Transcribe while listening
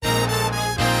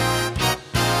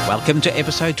Welcome to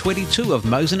episode 22 of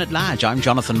Mosen at Large. I'm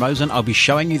Jonathan Mosen. I'll be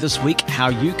showing you this week how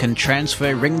you can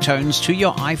transfer ringtones to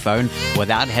your iPhone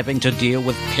without having to deal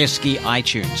with pesky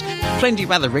iTunes. Plenty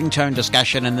of other ringtone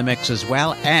discussion in the mix as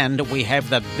well, and we have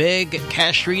the big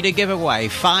cash reader giveaway.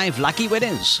 5 lucky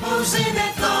winners. Mosen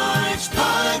at Large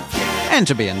Podcast. And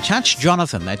to be in touch,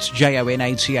 Jonathan, that's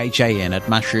JONATHAN at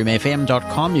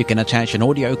mushroomfm.com. You can attach an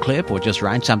audio clip or just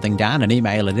write something down and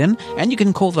email it in. And you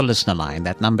can call the listener line.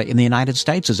 That number in the United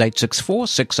States is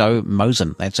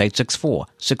 864-60-MOSEN. That's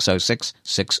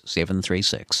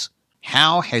 864-606-6736.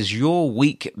 How has your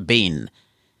week been?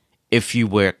 If you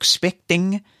were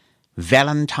expecting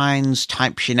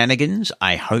Valentine's-type shenanigans,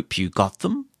 I hope you got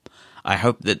them. I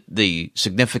hope that the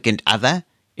significant other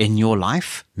in your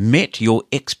life met your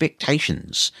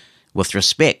expectations with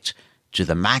respect to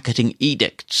the marketing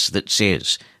edicts that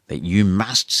says that you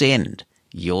must send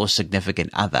your significant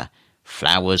other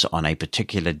flowers on a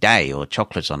particular day or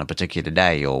chocolates on a particular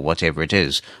day or whatever it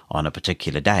is on a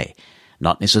particular day.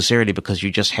 Not necessarily because you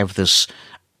just have this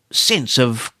sense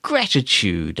of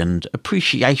gratitude and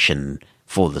appreciation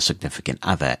for the significant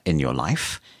other in your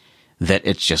life, that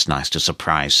it's just nice to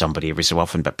surprise somebody every so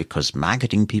often, but because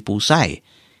marketing people say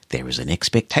there is an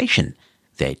expectation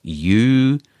that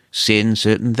you send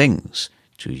certain things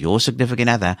to your significant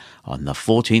other on the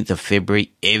 14th of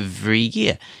February every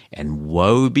year. And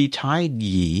woe betide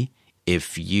ye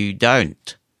if you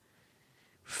don't.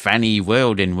 Funny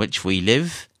world in which we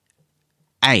live.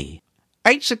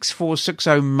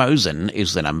 864-60-MOSEN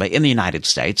is the number in the United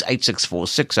States,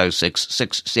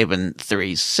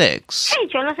 864-606-6736. Hey,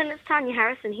 Jonathan, it's Tanya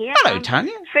Harrison here. Hello,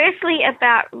 Tanya. Firstly,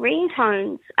 about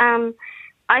ringtones.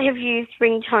 I have used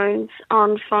ringtones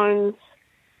on phones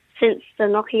since the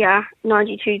Nokia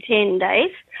 9210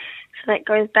 days, so that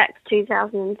goes back to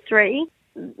 2003.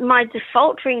 My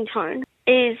default ringtone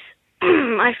is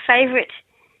my favourite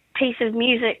piece of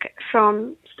music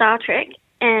from Star Trek,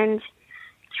 and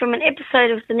it's from an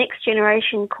episode of The Next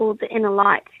Generation called The Inner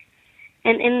Light.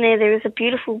 And in there is a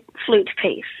beautiful flute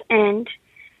piece, and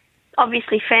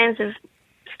obviously fans of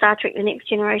Star Trek The Next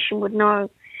Generation would know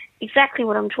exactly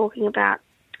what I'm talking about.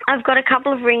 I've got a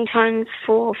couple of ringtones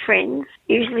for friends,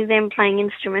 usually them playing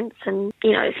instruments and,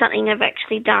 something they've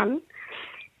actually done.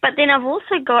 But then I've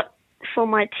also got, for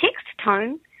my text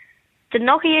tone, the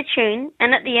Nokia tune,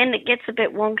 and at the end it gets a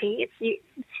bit wonky.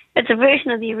 It's a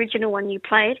version of the original one you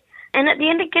played, and at the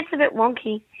end it gets a bit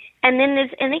wonky, and then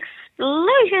there's an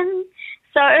explosion.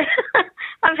 So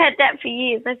I've had that for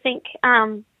years. I think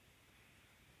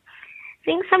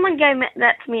someone gave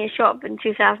that to me in a shop in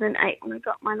 2008 when I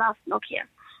got my last Nokia.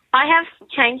 I have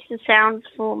changed the sounds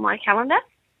for my calendar.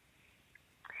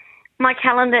 My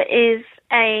calendar is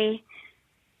a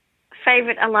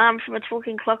favourite alarm from a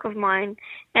talking clock of mine,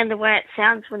 and the way it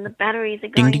sounds when the batteries are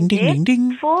going Ding, ding, dead. ding, ding,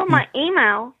 ding. For my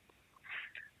email,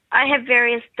 I have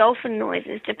various dolphin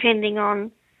noises depending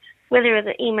on whether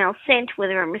the email's sent,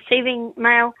 whether I'm receiving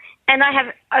mail, and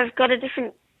I've got a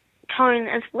different tone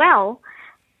as well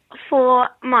for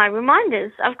my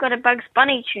reminders. I've got a Bugs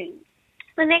Bunny tune.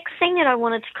 The next thing that I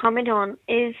wanted to comment on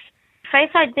is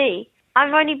Face ID.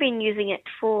 I've only been using it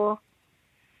for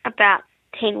about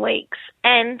 10 weeks,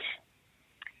 and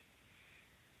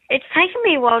it's taken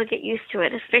me a while to get used to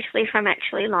it, especially if I'm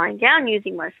actually lying down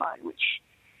using my phone, which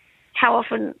how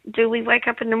often do we wake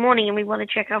up in the morning and we want to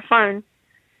check our phone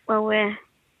while we're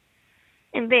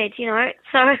in bed,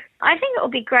 So I think it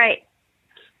would be great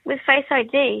with Face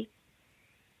ID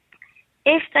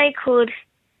if they could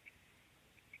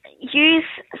use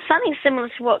something similar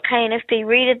to what KNFB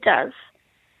Reader does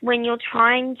when you're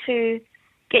trying to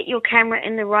get your camera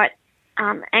in the right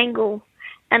angle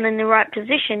and in the right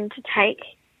position to take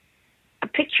a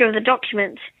picture of the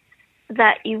document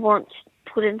that you want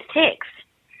put into text.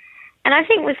 And I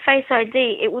think with Face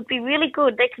ID, it would be really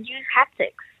good. They could use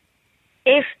haptics.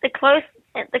 If the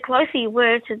closer you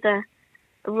were to the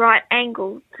right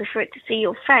angle for it to see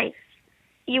your face,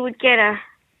 you would get a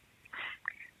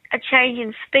change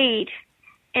in speed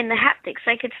in the haptics.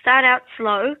 They could start out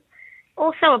slow,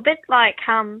 also a bit like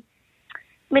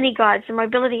mini guides and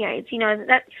mobility aids,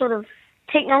 that sort of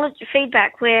technology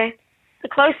feedback where the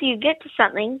closer you get to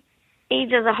something,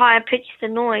 either the higher pitch the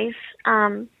noise,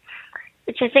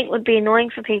 which I think would be annoying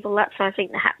for people. That's why I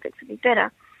think the haptics would be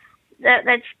better.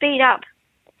 They'd speed up.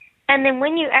 And then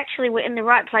when you actually were in the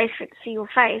right place for it to see your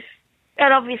face,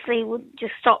 it obviously would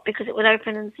just stop because it would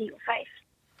open and see your face.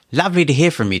 Lovely to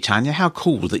hear from you, Tanya. How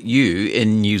cool that you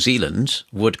in New Zealand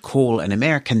would call an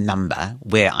American number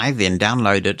where I then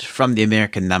download it from the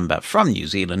American number from New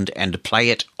Zealand and play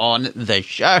it on the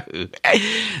show.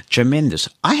 Tremendous.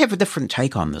 I have a different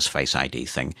take on this Face ID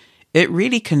thing. it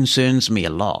really concerns me a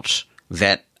lot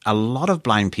that a lot of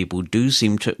blind people do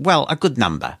seem to, well, a good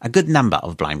number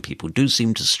of blind people do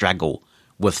seem to struggle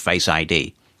with Face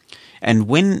ID. And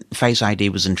when Face ID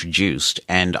was introduced,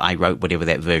 and I wrote whatever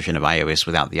that version of iOS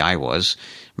without the I was,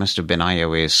 must have been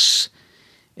iOS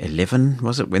 11,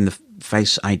 was it, when the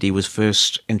Face ID was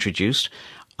first introduced?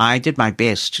 I did my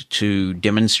best to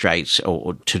demonstrate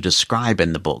or to describe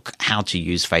in the book how to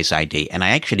use Face ID, and I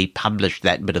actually published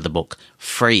that bit of the book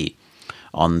free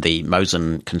on the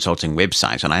Mosen Consulting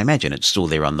website, and I imagine it's still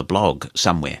there on the blog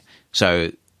somewhere,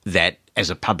 so that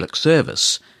as a public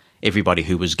service, everybody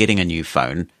who was getting a new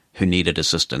phone who needed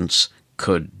assistance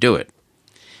could do it.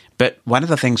 But one of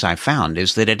the things I found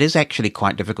is that it is actually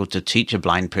quite difficult to teach a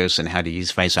blind person how to use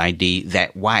Face ID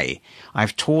that way.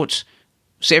 I've taught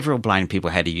several blind people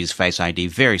how to use Face ID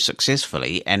very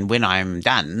successfully, and when I'm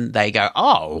done, they go,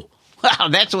 oh, wow,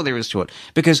 that's all there is to it.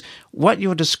 Because what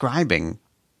you're describing,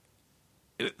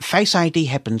 Face ID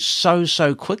happens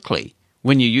so quickly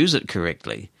when you use it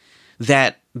correctly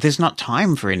that there's not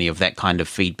time for any of that kind of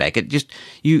feedback. It just,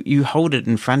 you hold it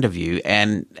in front of you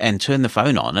and turn the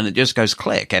phone on, and it just goes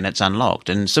click and it's unlocked.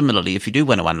 And similarly, if you do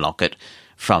want to unlock it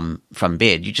from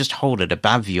bed, you just hold it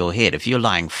above your head. If you're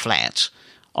lying flat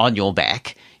on your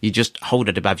back, you just hold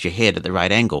it above your head at the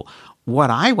right angle. What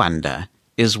I wonder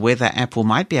is whether Apple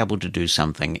might be able to do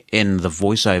something in the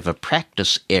voiceover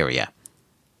practice area.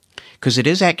 Because it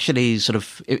is actually sort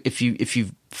of, if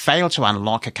you fail to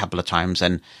unlock a couple of times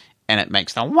and it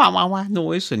makes the wah wah wah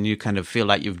noise, and you kind of feel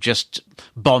like you've just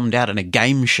bombed out in a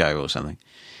game show or something,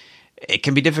 it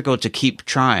can be difficult to keep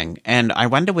trying. And I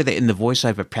wonder whether in the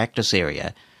voiceover practice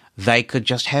area, they could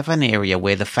just have an area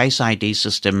where the Face ID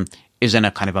system is in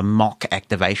a kind of a mock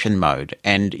activation mode,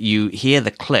 and you hear the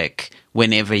click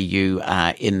whenever you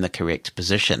are in the correct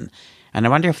position. And I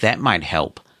wonder if that might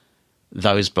help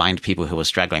those blind people who are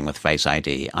struggling with Face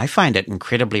ID. I find it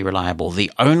incredibly reliable. The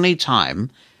only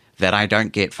time that I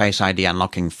don't get Face ID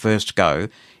unlocking first go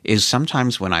is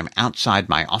sometimes when I'm outside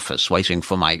my office waiting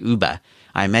for my Uber.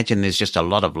 I imagine there's just a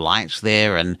lot of lights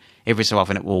there, and every so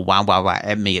often it will wah wah wah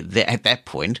at me at that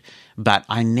point, but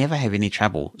I never have any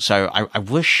trouble. So I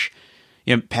wish,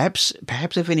 perhaps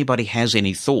if anybody has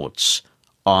any thoughts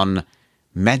on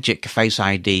magic Face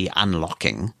ID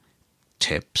unlocking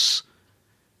tips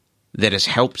that has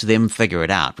helped them figure it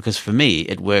out, because for me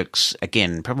it works,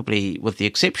 again, probably with the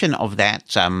exception of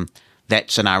that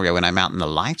scenario when I'm out in the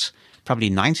light, probably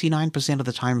 99% of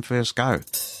the time first go.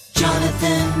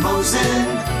 Jonathan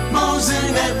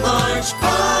Mosen at Large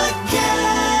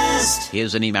Podcast.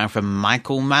 Here's an email from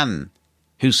Michael Munn,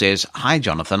 who says, "Hi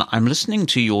Jonathan, I'm listening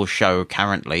to your show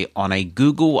currently on a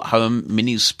Google Home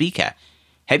mini speaker.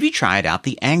 Have you tried out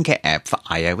the Anchor app for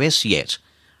iOS yet?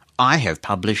 I have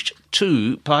published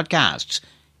 2 podcasts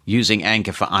using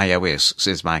Anchor for iOS,"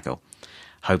 says Michael.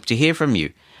 Hope to hear from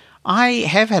you. I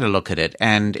have had a look at it,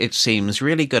 and it seems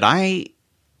really good. I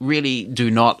really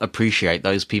do not appreciate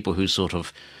those people who sort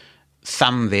of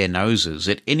thumb their noses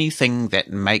at anything that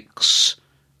makes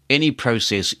any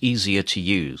process easier to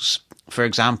use. For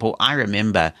example, I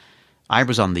remember I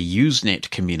was on the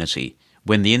Usenet community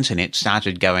when the internet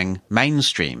started going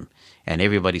mainstream. And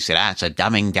everybody said, it's a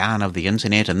dumbing down of the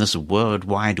internet and this World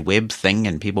Wide Web thing,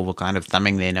 and people were kind of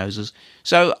thumbing their noses.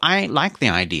 So I like the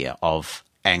idea of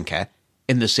Anchor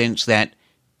in the sense that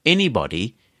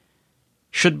anybody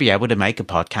should be able to make a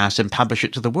podcast and publish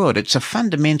it to the world. It's a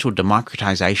fundamental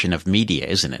democratization of media,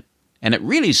 isn't it? And it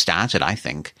really started, I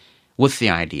think, with the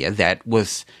idea that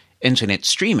with internet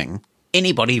streaming,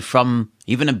 anybody from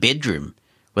even a bedroom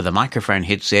with a microphone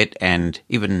headset and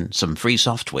even some free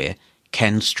software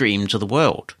can stream to the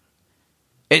world.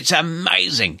 It's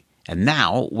amazing. And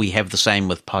now we have the same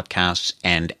with podcasts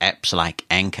and apps like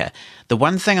Anchor. The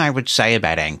one thing I would say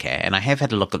about Anchor, and I have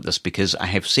had a look at this because I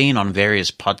have seen on various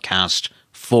podcast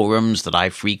forums that I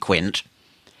frequent,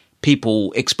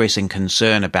 people expressing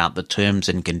concern about the terms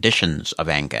and conditions of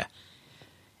Anchor.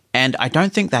 And I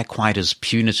don't think they're quite as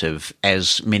punitive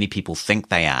as many people think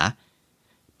they are.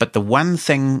 But the one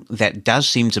thing that does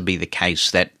seem to be the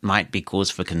case that might be cause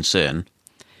for concern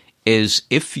is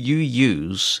if you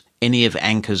use any of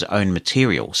Anchor's own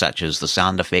material, such as the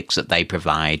sound effects that they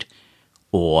provide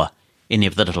or any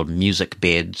of the little music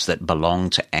beds that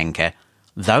belong to Anchor,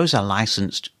 those are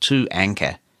licensed to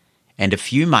Anchor. And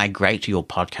if you migrate your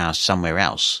podcast somewhere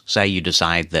else, say you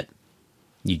decide that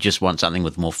you just want something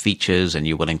with more features and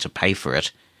you're willing to pay for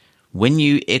it, when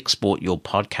you export your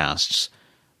podcasts,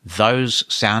 those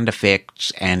sound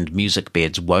effects and music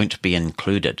beds won't be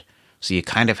included. So you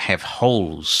kind of have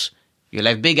holes. You'll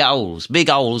have big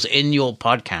holes in your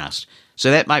podcast. So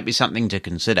that might be something to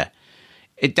consider.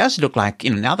 it does look like,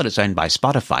 now that it's owned by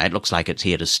Spotify, it looks like it's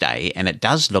here to stay, and it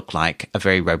does look like a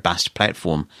very robust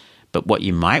platform. But what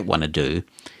you might want to do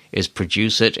is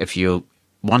produce it. If you're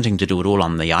wanting to do it all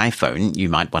on the iPhone, you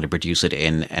might want to produce it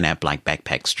in an app like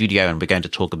Backpack Studio, and we're going to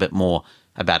talk a bit more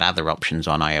about other options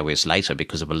on iOS later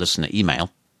because of a listener email.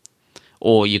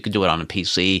 Or you could do it on a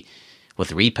PC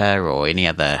with Reaper or any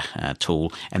other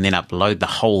tool, and then upload the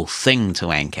whole thing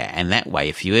to Anchor. And that way,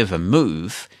 if you ever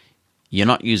move, you're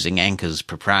not using Anchor's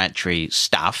proprietary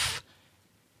stuff,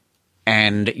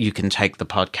 and you can take the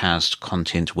podcast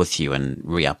content with you and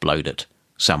re-upload it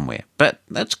somewhere. But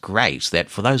that's great that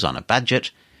for those on a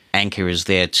budget, Anchor is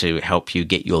there to help you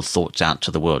get your thoughts out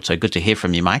to the world. So good to hear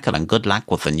from you, Michael, and good luck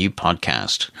with the new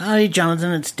podcast. Hi,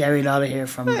 Jonathan. It's Derry Lawler here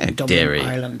from Dublin, Derry.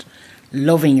 Ireland.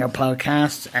 Loving your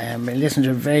podcast. I listened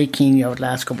to it very keenly over the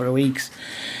last couple of weeks.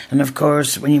 And of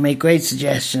course, when you make great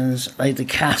suggestions like the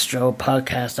Castro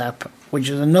podcast app, which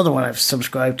is another one I've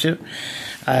subscribed to,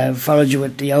 I've followed you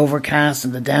with the Overcast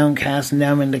and the Downcast, and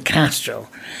now I'm in the Castro.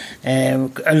 I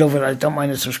love it. I don't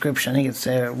mind the subscription. I think it's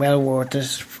well worth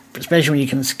it, especially when you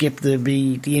can skip the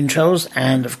intros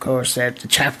and, of course, the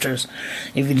chapters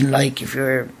if you didn't like, if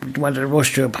you wanted to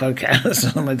rush through a podcast or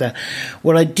something like that.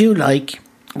 What I do like,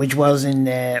 which wasn't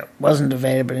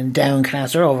available in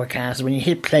Downcast or Overcast, when you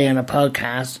hit play on a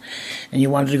podcast and you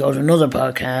wanted to go to another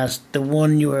podcast, the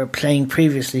one you were playing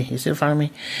previously, you still follow me,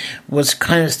 was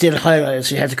kind of still highlighted,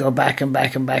 so you had to go back and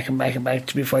back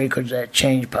before you could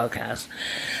change podcasts.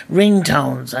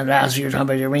 Ringtones, and as you were talking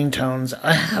about your ringtones,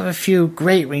 I have a few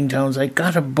great ringtones. I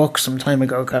got a book some time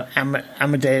ago called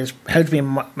Amadeus, How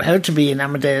to be an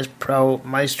Amadeus Pro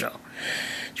Maestro.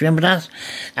 Do you remember that?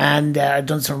 And I've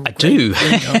done some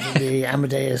ringtones with the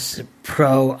Amadeus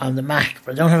Pro on the Mac,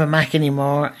 but I don't have a Mac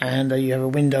anymore, and you have a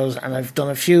Windows, and I've done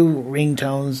a few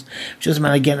ringtones, just a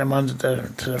matter of getting them onto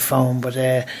the phone. But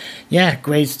yeah,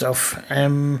 great stuff.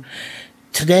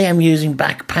 Today I'm using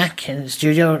Backpack in the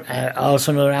studio,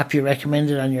 also another app you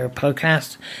recommended on your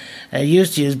podcast. I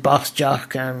used to use Boss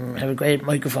Jock and have a great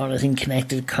microphone, I think,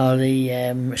 connected called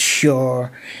the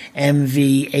Shure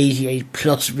MV88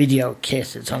 Plus Video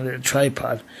Kit. It's on a little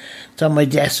tripod. It's on my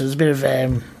desk, so there's a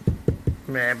bit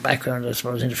of background, I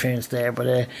suppose, interference there.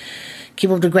 But keep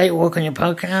up the great work on your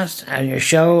podcast and your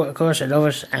show, of course. I love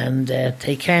it. And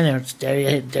take care now. It's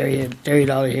Derry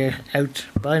Lawler here. Out.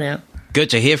 Bye now. Good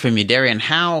to hear from you, Derry, and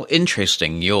how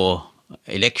interesting your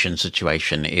election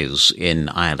situation is in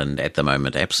Ireland at the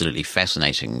moment. Absolutely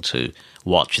fascinating to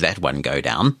watch that one go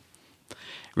down.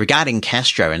 Regarding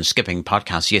Castro and skipping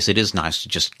podcasts, yes, it is nice to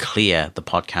just clear the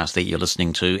podcast that you're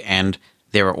listening to, and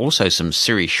there are also some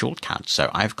Siri shortcuts. So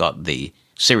I've got the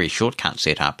Siri shortcut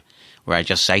set up where I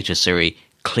just say to Siri,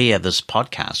 clear this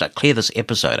podcast, clear this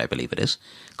episode, I believe it is.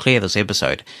 Clear this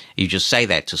episode. You just say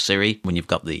that to Siri when you've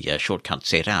got the shortcut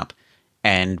set up,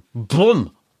 and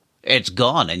boom, it's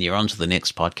gone, and you're on to the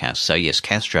next podcast. So yes,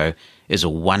 Castro is a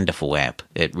wonderful app.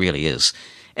 It really is.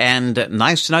 And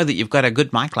nice to know that you've got a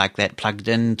good mic like that plugged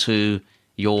into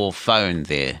your phone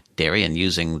there, Derry, and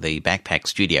using the Backpack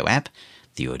Studio app.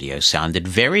 The audio sounded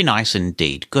very nice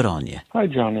indeed. Good on you. Hi,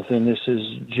 Jonathan. This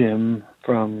is Jim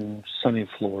from sunny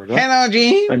Florida. Hello,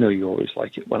 Jim. I know you always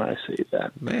like it when I say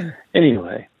that. Man.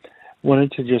 Anyway,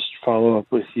 wanted to just follow up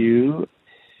with you.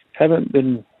 Haven't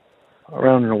been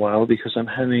around in a while because I'm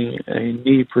having a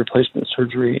knee replacement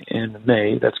surgery in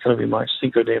May. That's going to be my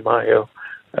Cinco de Mayo,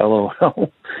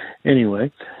 LOL. Anyway,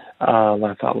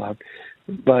 laugh out loud.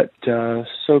 But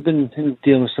so I've been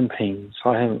dealing with some pain, so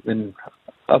I haven't been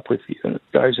up with you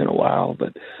guys in a while.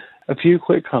 But a few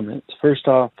quick comments. First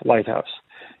off, Lighthouse.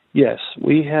 Yes,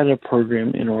 we had a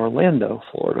program in Orlando,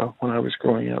 Florida, when I was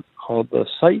growing up called the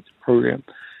SIGHT program.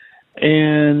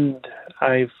 And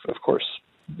I've, of course,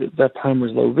 that time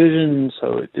was low vision,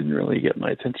 so it didn't really get my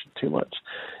attention too much.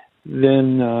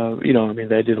 Then,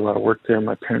 they did a lot of work there.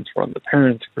 My parents were on the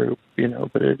parents group,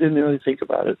 but I didn't really think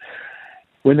about it.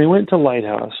 When they went to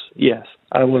Lighthouse, yes,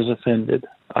 I was offended,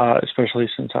 especially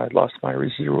since I had lost my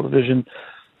residual vision.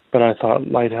 But I thought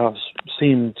Lighthouse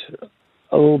seemed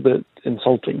a little bit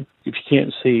insulting. If you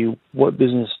can't see, what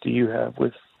business do you have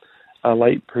with a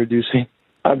light-producing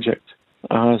object?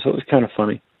 So it was kind of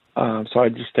funny. So I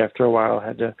just, after a while,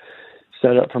 had to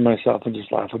set up for myself and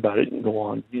just laugh about it and go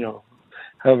on,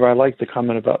 However, I like the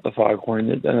comment about the foghorn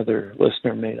that another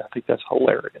listener made. I think that's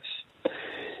hilarious. I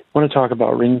want to talk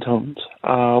about ringtones.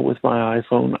 With my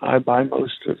iPhone, I buy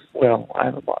I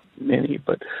haven't bought many,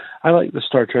 but I like the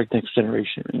Star Trek Next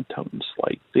Generation ringtones,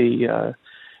 like the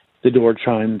door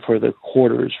chime for the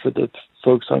quarters for the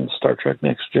folks on Star Trek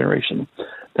Next Generation.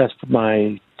 That's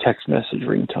my text message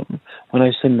ringtone. When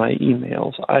I send my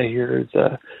emails, I hear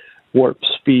the Warp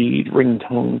Speed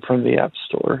ringtone from the App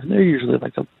Store. They're usually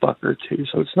like $1 or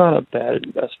 $2, so it's not a bad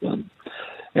investment.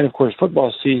 And of course,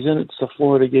 football season, it's the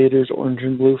Florida Gators Orange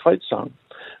and Blue fight song,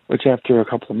 which after a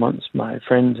couple of months, my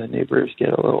friends and neighbors get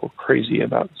a little crazy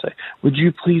about and say, would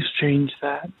you please change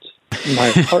that?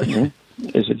 My partner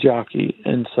is a jockey,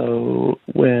 and so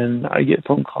when I get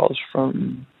phone calls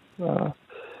from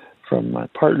my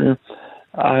partner,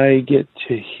 I get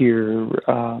to hear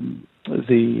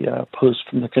the post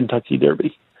from the Kentucky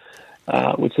Derby,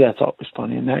 which that's always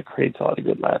funny, and that creates a lot of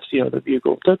good laughs. You know, the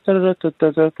bugle, da, da, da, da,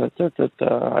 da, da, da, da, da,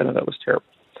 da. I know that was terrible,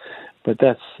 but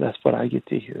that's what I get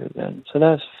to hear then. So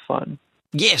that's fun.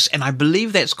 Yes, and I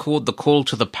believe that's called the Call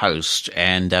to the Post,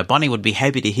 and Bonnie would be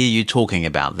happy to hear you talking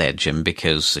about that, Jim,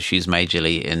 because she's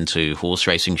majorly into horse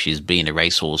racing. She's been a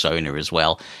racehorse owner as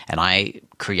well, and I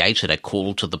created a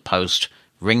Call to the Post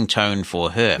ringtone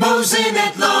for her. Mosen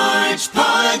at Large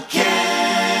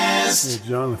Podcast. Hey,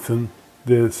 Jonathan,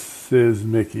 this is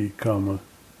Mickey,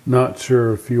 not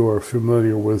sure if you are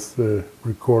familiar with the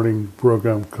recording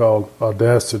program called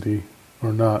Audacity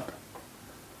or not.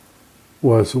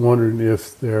 Was wondering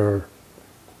if there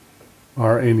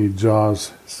are any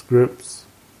JAWS scripts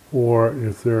or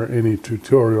if there are any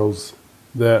tutorials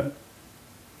that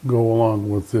go along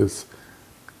with this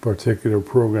particular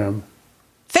program.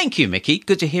 Thank you, Mickey.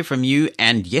 Good to hear from you.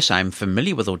 And yes, I'm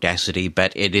familiar with Audacity,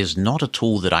 but it is not a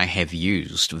tool that I have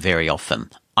used very often.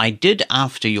 I did,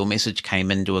 after your message came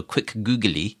in, do a quick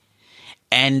googly,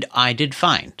 and I did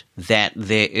find that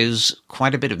there is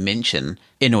quite a bit of mention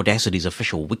in Audacity's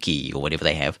official wiki, or whatever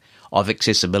they have, of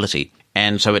accessibility.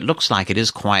 And so it looks like it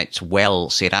is quite well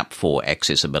set up for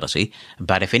accessibility.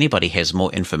 But if anybody has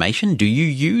more information, do you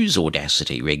use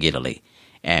Audacity regularly?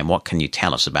 And what can you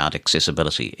tell us about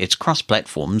accessibility? It's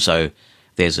cross-platform, so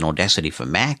there's an Audacity for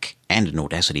Mac and an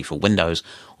Audacity for Windows,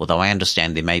 although I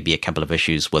understand there may be a couple of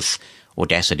issues with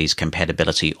Audacity's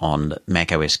compatibility on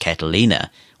macOS Catalina,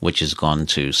 which has gone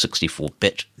to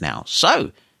 64-bit now.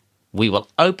 So we will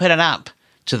open it up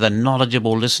to the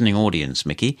knowledgeable listening audience,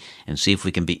 Mickey, and see if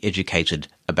we can be educated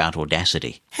about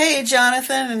Audacity. Hey,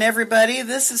 Jonathan and everybody.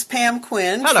 This is Pam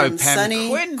Quinn Hello, from Pam sunny,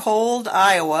 Quinn. cold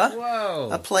Iowa. Whoa.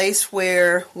 A place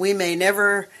where we may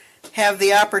never have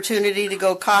the opportunity to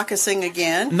go caucusing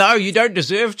again. No, you don't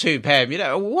deserve to, Pam. You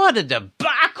know, what a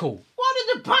debacle. What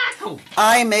a debacle.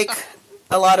 I make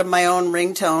a lot of my own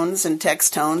ringtones and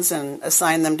text tones and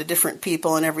assign them to different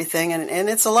people and everything, and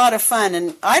it's a lot of fun.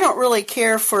 And I don't really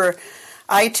care for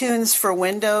iTunes for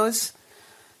Windows,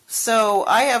 so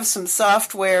I have some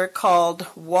software called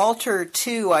Walter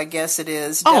 2, I guess it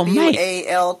is, Oh, mate.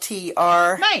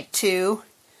 WALTR Mate. 2.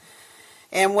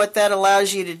 And what that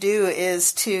allows you to do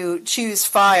is to choose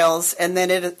files, and then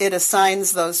it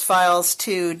assigns those files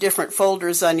to different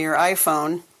folders on your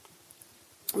iPhone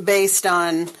based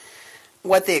on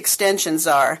what the extensions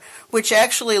are, which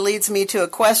actually leads me to a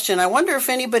question. I wonder if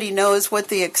anybody knows what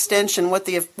the extension, what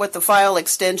the file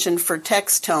extension for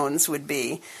text tones would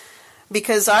be,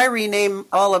 because I rename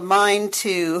all of mine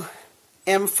to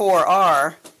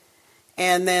M4R,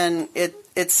 and then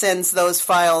it sends those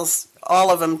files, all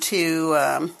of them, to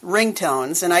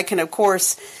ringtones, and I can of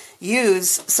course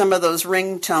use some of those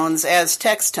ringtones as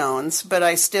text tones, but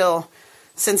I still,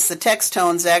 since the text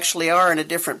tones actually are in a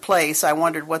different place, I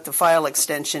wondered what the file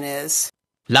extension is.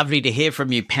 Lovely to hear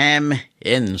from you, Pam,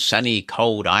 in sunny,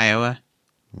 cold Iowa,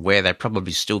 where they're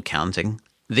probably still counting.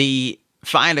 The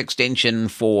file extension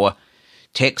for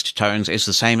text tones is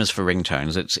the same as for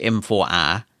ringtones. It's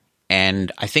M4R,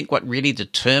 and I think what really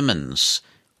determines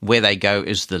where they go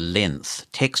is the length.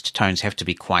 Text tones have to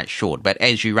be quite short, but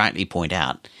as you rightly point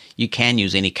out, you can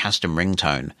use any custom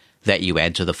ringtone that you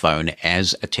add to the phone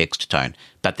as a text tone,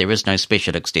 but there is no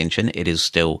special extension. It is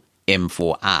still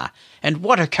M4R. And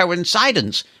what a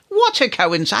coincidence! What a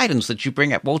coincidence that you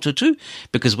bring up Walter 2,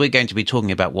 because we're going to be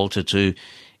talking about Walter 2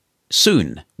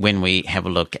 soon when we have a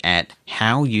look at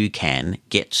how you can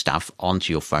get stuff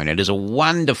onto your phone. It is a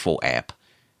wonderful app.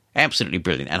 Absolutely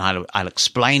brilliant. And I'll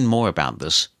explain more about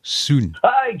this soon.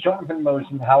 Hi, Jonathan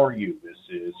Mosen. How are you? This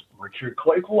is Richard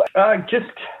Claypool.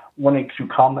 Just wanted to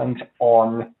comment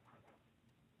on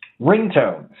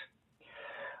ringtones.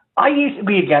 I used to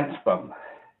be against them.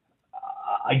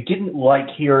 I didn't like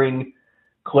hearing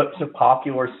clips of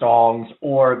popular songs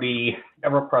or the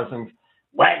ever-present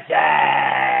 "What's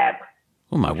up?"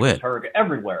 Oh, my word. Heard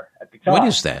everywhere at the time. What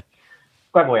is that?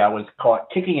 By the way, I was caught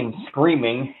kicking and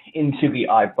screaming into the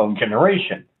iPhone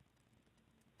generation.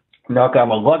 Not that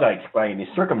I'm a Luddite by any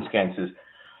circumstances.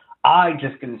 I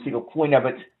just didn't see the point of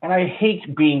it, and I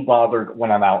hate being bothered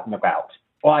when I'm out and about.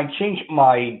 Well, I changed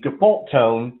my default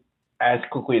tone as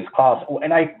quickly as possible,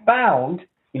 and I found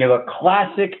a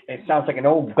classic, it sounds like an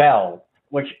old bell,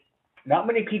 which not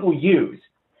many people use.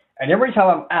 And every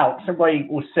time I'm out, somebody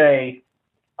will say,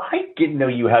 I didn't know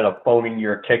you had a phone in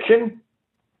your kitchen.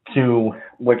 To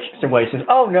which somebody says,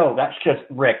 oh no, that's just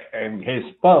Rick and his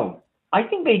phone. I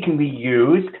think they can be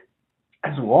used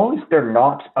as long as they're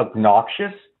not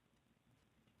obnoxious.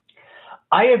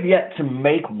 I have yet to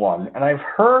make one, and I've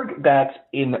heard that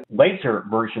in later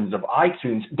versions of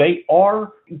iTunes, they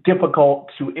are difficult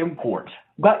to import.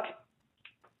 But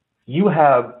you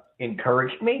have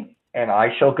encouraged me, and I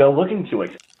shall go look into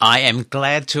it. I am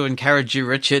glad to encourage you,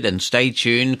 Richard, and stay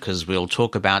tuned because we'll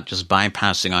talk about just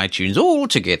bypassing iTunes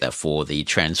altogether for the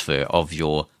transfer of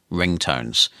your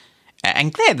ringtones.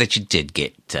 And glad that you did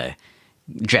get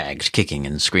dragged kicking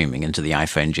and screaming into the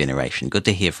iPhone generation. Good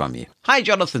to hear from you. Hi,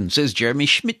 Jonathan, says Jeremy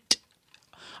Schmidt.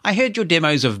 I heard your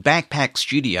demos of Backpack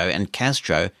Studio and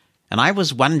Castro, and I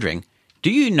was wondering,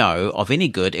 do you know of any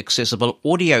good accessible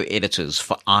audio editors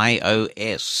for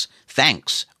iOS?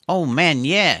 Thanks. Oh, man,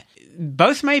 yeah.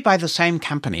 Both made by the same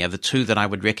company are the two that I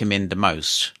would recommend the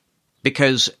most,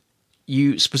 because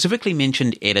you specifically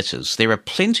mentioned editors. There are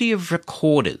plenty of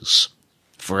recorders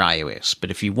for iOS,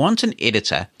 but if you want an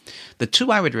editor, the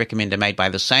two I would recommend are made by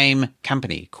the same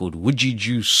company called Woody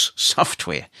Juice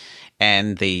Software,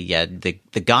 and the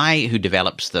guy who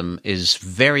develops them is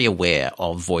very aware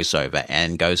of VoiceOver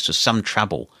and goes to some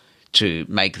trouble to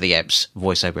make the apps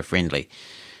VoiceOver friendly.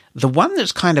 The one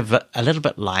that's kind of a little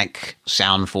bit like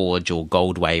SoundForge or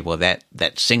Goldwave or that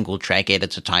single track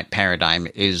editor type paradigm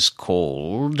is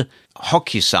called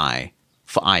Hokusai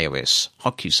for iOS.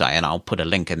 Hokusai, and I'll put a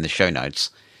link in the show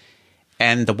notes.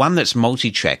 And the one that's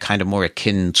multi-track, kind of more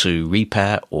akin to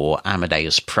Reaper or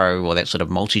Amadeus Pro or that sort of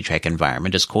multi-track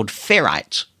environment, is called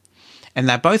Ferrite. And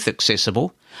they're both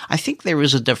accessible. I think there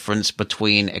is a difference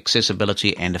between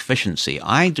accessibility and efficiency.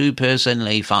 I do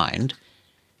personally find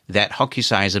that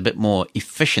Hokusai is a bit more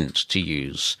efficient to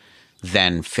use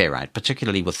than Ferrite,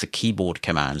 particularly with the keyboard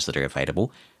commands that are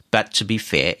available. But to be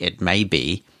fair, it may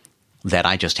be that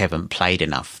I just haven't played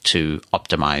enough to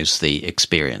optimize the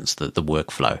experience, the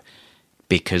workflow.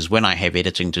 Because when I have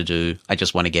editing to do, I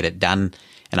just want to get it done.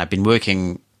 And I've been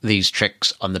working these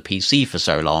tricks on the PC for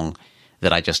so long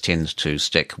that I just tend to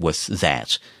stick with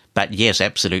that. But yes,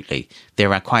 absolutely.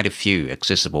 There are quite a few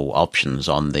accessible options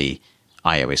on the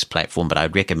iOS platform, but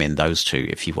I'd recommend those two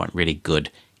if you want really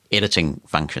good editing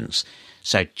functions.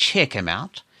 So check them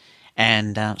out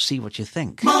and see what you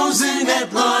think. Mosen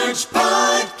at Large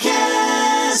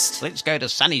Podcast. Let's go to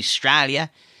sunny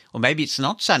Australia, or maybe it's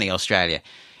not sunny Australia,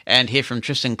 and hear from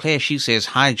Tristan Clare. She says,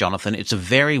 hi, Jonathan. It's a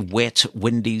very wet,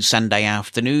 windy Sunday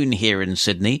afternoon here in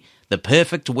Sydney. The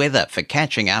perfect weather for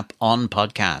catching up on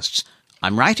podcasts.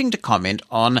 I'm writing to comment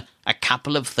on a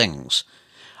couple of things.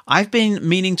 I've been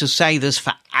meaning to say this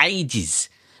for ages,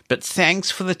 but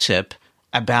thanks for the tip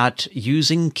about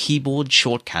using keyboard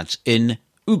shortcuts in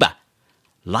Uber.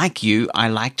 Like you, I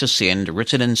like to send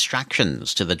written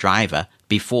instructions to the driver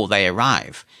before they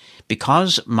arrive.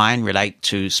 Because mine relate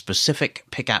to specific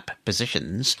pickup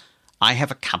positions, I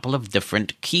have a couple of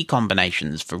different key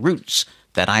combinations for routes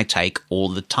that I take all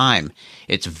the time.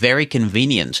 It's very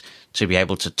convenient to be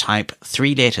able to type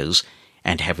 3 letters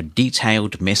and have a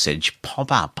detailed message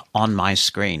pop up on my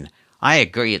screen. I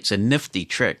agree, it's a nifty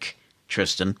trick,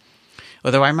 Tristan.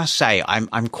 Although I must say,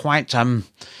 I'm quite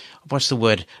what's the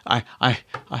word?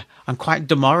 I'm quite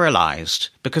demoralized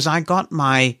because I got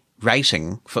my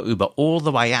rating for Uber all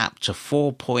the way up to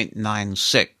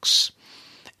 4.96.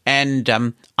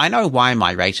 And I know why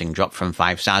my rating dropped from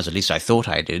 5 stars, at least I thought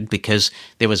I did, because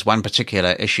there was one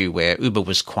particular issue where Uber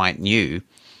was quite new,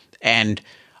 and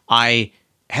I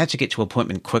had to get to an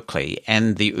appointment quickly,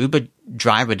 and the Uber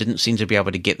driver didn't seem to be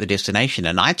able to get the destination.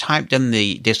 And I typed in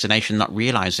the destination, not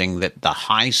realizing that the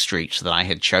high street that I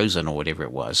had chosen, or whatever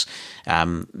it was,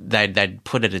 they'd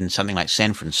put it in something like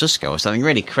San Francisco or something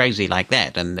really crazy like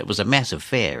that. And it was a massive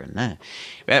fare.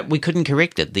 And we couldn't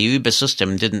correct it. The Uber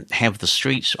system didn't have the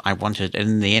streets I wanted. And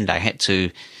in the end, I had to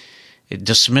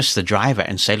dismiss the driver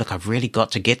and say, look, I've really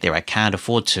got to get there. I can't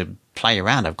afford to play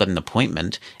around. I've got an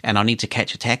appointment and I'll need to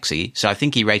catch a taxi. So I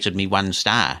think he rated me 1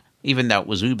 star, even though it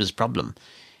was Uber's problem.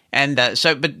 And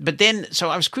so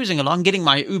I was cruising along, getting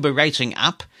my Uber rating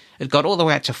up. It got all the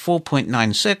way up to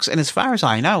 4.96. And as far as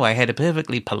I know, I had a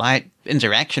perfectly polite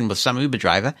interaction with some Uber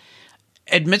driver.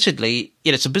 Admittedly,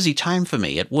 it's a busy time for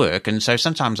me at work. And so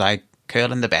sometimes I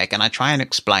curl in the back and I try and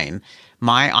explain.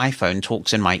 My iPhone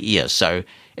talks in my ear, so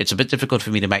it's a bit difficult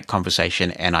for me to make conversation,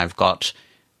 and I've got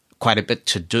quite a bit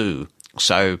to do.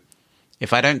 So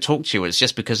if I don't talk to you, it's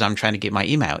just because I'm trying to get my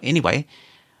email. Anyway,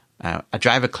 A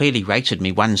driver clearly rated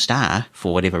me 1 star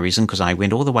for whatever reason, because I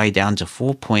went all the way down to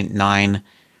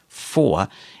 4.94,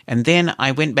 and then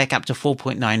I went back up to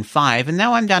 4.95, and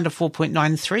now I'm down to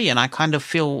 4.93, and I kind of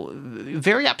feel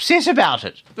very upset about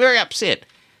it. Very upset.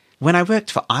 When I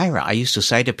worked for Aira, I used to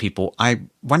say to people, I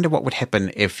wonder what would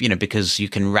happen if, because you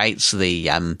can rate the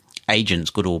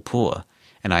agents good or poor,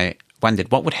 and I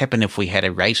wondered what would happen if we had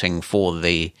a rating for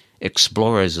the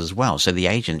explorers as well, so the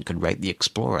agent could rate the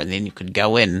explorer, and then you could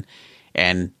go in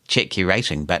and check your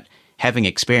rating. But having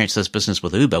experienced this business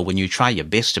with Uber, when you try your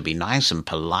best to be nice and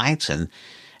polite and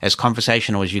as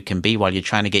conversational as you can be while you're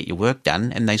trying to get your work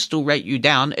done, and they still rate you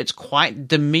down, it's quite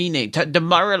demeaning,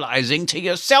 demoralizing to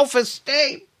your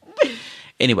self-esteem.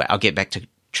 Anyway, I'll get back to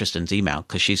Tristan's email,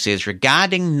 because she says,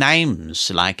 regarding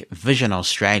names like Vision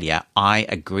Australia, I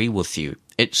agree with you.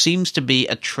 It seems to be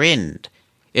a trend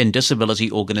in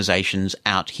disability organisations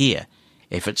out here.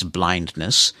 If it's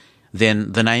blindness,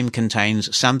 then the name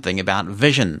contains something about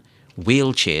vision.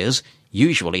 Wheelchairs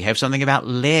usually have something about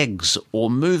legs or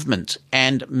movement,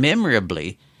 and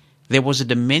memorably, there was a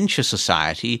dementia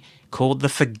society called the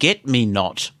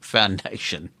Forget-Me-Not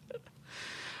Foundation.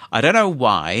 I don't know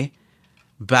why,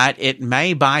 but it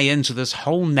may buy into this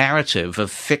whole narrative of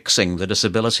fixing the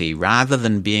disability rather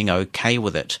than being okay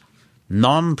with it.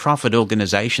 Non-profit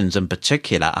organisations in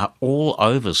particular are all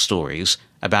over stories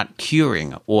about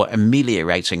curing or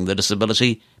ameliorating the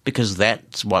disability, because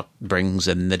that's what brings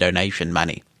in the donation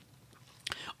money.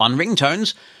 On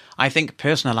ringtones, I think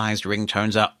personalised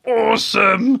ringtones are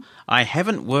awesome. I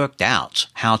haven't worked out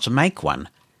how to make one,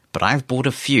 but I've bought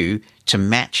a few to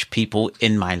match people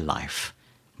in my life.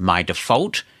 My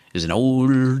default is an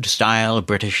old-style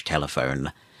British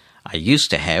telephone. I used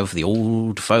to have the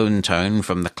old phone tone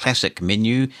from the classic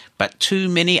menu, but too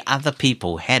many other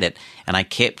people had it, and I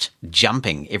kept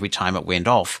jumping every time it went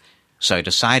off, so I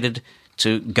decided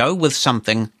to go with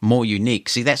something more unique.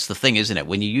 See, that's the thing, isn't it?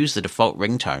 When you use the default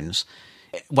ringtones,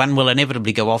 one will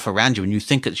inevitably go off around you, and you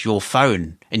think it's your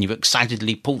phone, and you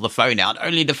excitedly pull the phone out,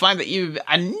 only to find that you've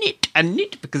a nit,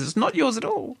 because it's not yours at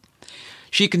all.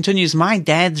 She continues, my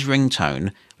dad's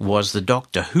ringtone was the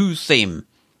Doctor Who theme,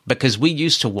 because we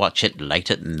used to watch it late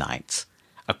at night.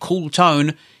 A cool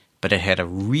tone, but it had a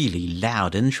really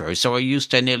loud intro, so I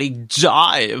used to nearly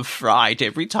die of fright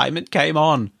every time it came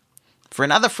on. For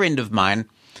another friend of mine,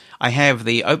 I have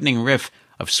the opening riff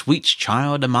of Sweet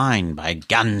Child of Mine by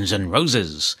Guns N'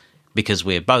 Roses, because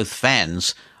we're both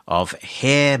fans of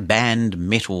hair band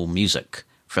metal music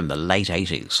from the late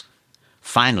 80s.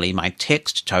 Finally, my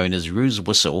text tone is Rue's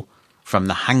Whistle from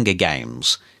the Hunger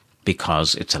Games,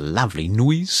 because it's a lovely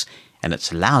noise and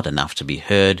it's loud enough to be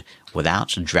heard without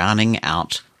drowning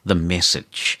out the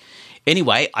message.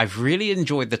 Anyway, I've really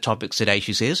enjoyed the topics today,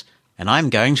 she says, and I'm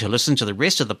going to listen to the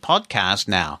rest of the podcast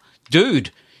now.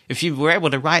 Dude, if you were able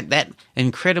to write that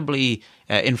incredibly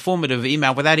informative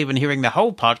email without even hearing the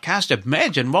whole podcast,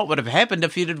 imagine what would have happened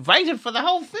if you'd have waited for the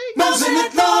whole thing. Mosen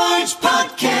at Large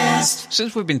Podcast.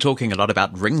 Since we've been talking a lot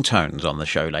about ringtones on the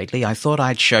show lately, I thought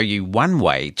I'd show you one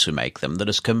way to make them that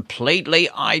is completely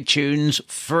iTunes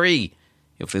free.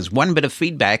 If there's one bit of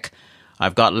feedback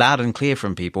I've got loud and clear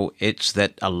from people, it's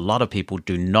that a lot of people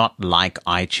do not like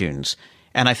iTunes.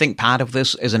 And I think part of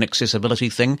this is an accessibility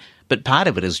thing, but part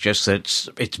of it is just that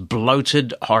it's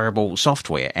bloated, horrible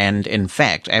software. And in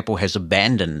fact, Apple has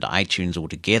abandoned iTunes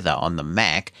altogether on the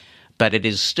Mac, but it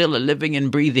is still a living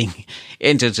and breathing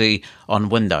entity on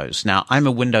Windows. Now, I'm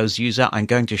a Windows user. I'm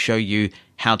going to show you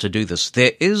how to do this.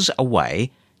 There is a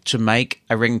way to make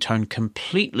a ringtone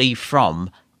completely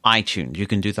from iTunes. You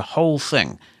can do the whole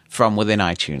thing from within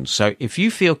iTunes. So if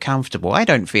you feel comfortable, I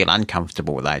don't feel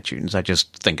uncomfortable with iTunes, I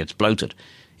just think it's bloated.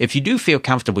 If you do feel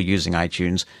comfortable using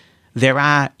iTunes, there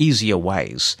are easier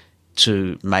ways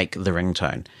to make the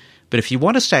ringtone. But if you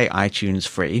want to stay iTunes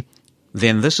free,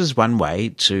 then this is one way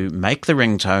to make the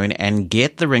ringtone and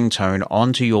get the ringtone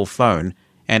onto your phone.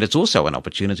 And it's also an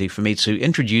opportunity for me to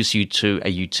introduce you to a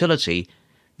utility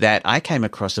that I came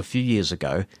across a few years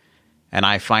ago, and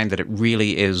I find that it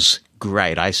really is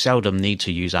great. I seldom need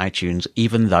to use iTunes,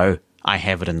 even though I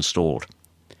have it installed.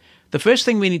 The first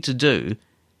thing we need to do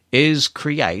is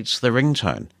create the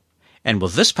ringtone. And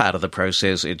with this part of the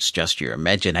process, it's just your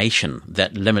imagination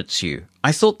that limits you.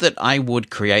 I thought that I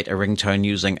would create a ringtone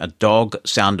using a dog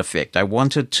sound effect. I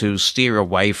wanted to steer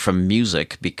away from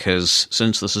music because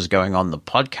since this is going on the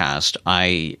podcast,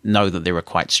 I know that there are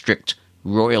quite strict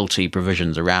royalty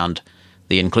provisions around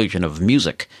the inclusion of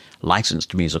music,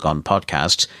 licensed music on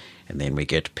podcasts, and then we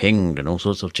get pinged and all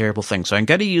sorts of terrible things. So I'm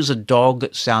going to use a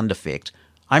dog sound effect.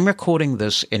 I'm recording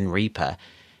this in Reaper,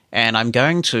 and I'm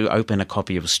going to open a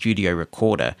copy of Studio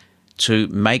Recorder to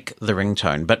make the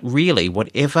ringtone. But really,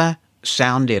 whatever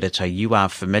sound editor you are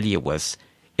familiar with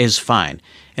is fine.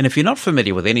 And if you're not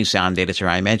familiar with any sound editor,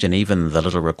 I imagine even the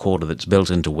little recorder that's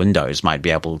built into Windows might be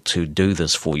able to do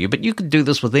this for you. But you could do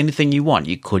this with anything you want.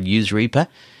 You could use Reaper,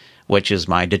 which is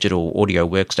my digital audio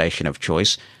workstation of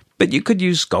choice. But you could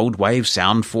use Goldwave,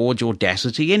 SoundForge,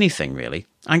 Audacity, anything really.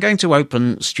 I'm going to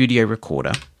open Studio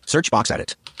Recorder. Search box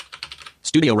edit.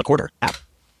 Studio Recorder app.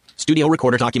 Studio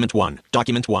Recorder document 1.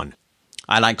 Document 1.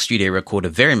 I like Studio Recorder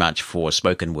very much for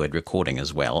spoken word recording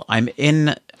as well. I'm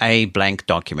in a blank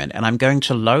document and I'm going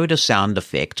to load a sound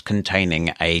effect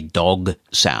containing a dog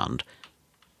sound.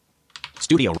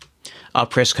 Studio. I'll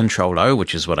press Ctrl-O,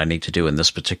 which is what I need to do in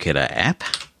this particular app.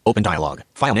 Open dialog.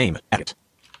 File name. Edit.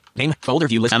 Name. Folder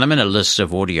view list. And I'm in a list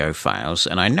of audio files,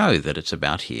 and I know that it's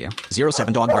about here.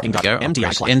 07 dog barking. Go. I'll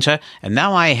press enter, and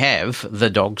now I have the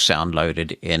dog sound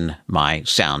loaded in my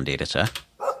sound editor.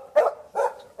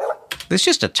 There's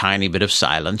just a tiny bit of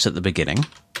silence at the beginning,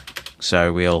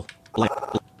 so we'll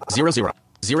 00.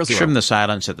 trim the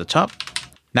silence at the top.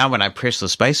 Now when I press the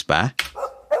spacebar,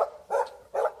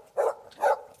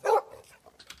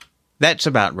 that's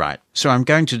about right. So I'm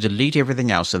going to delete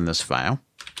everything else in this file.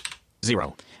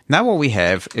 0. Now what we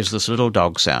have is this little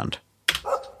dog sound.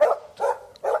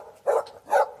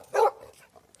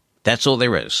 That's all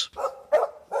there is.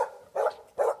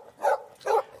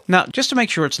 Now, just to make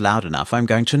sure it's loud enough, I'm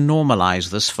going to normalize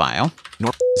this file.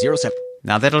 07.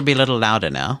 Now that'll be a little louder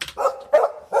now.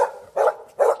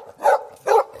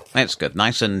 That's good.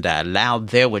 Nice and loud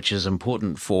there, which is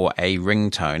important for a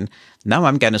ringtone. Now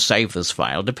I'm going to save this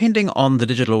file. Depending on the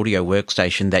digital audio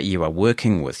workstation that you are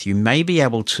working with, you may be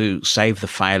able to save the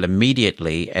file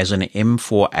immediately as an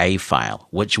M4A file,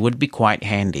 which would be quite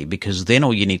handy because then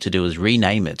all you need to do is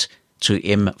rename it to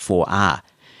M4R.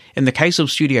 In the case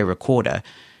of Studio Recorder,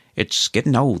 it's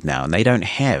getting old now and they don't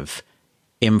have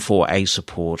M4A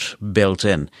support built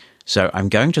in. So I'm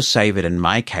going to save it in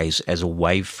my case as a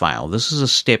WAV file. This is a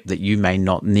step that you may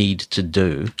not need to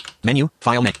do. Menu,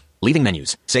 file name, leaving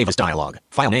menus, save as dialog,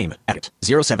 file name, edit,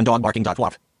 07 dog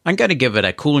barking.wav. I'm going to give it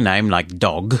a cool name like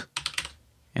dog,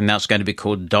 and that's going to be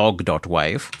called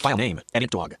dog.wav. File name, edit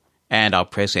dog. And I'll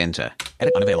press enter.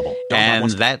 Edit unavailable. Dog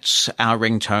and that's our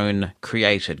ringtone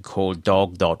created called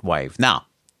dog.wav. Now,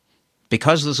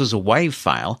 because this is a WAV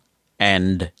file,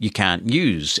 and you can't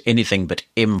use anything but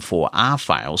M4R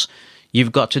files,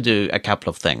 you've got to do a couple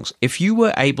of things. If you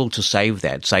were able to save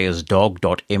that, say as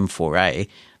dog.m4a,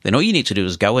 then all you need to do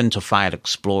is go into File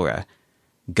Explorer,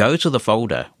 go to the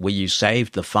folder where you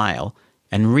saved the file,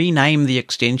 and rename the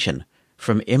extension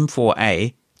from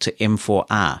M4A to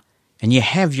M4R, and you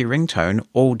have your ringtone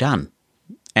all done.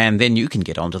 And then you can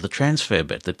get onto the transfer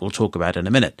bit that we'll talk about in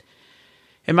a minute.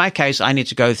 In my case, I need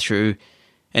to go through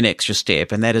an extra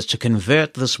step, and that is to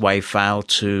convert this WAV file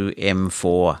to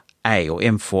M4A or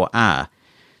M4R.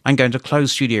 I'm going to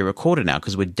close Studio Recorder now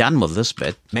because we're done with this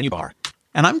bit. Menu bar.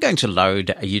 And I'm going to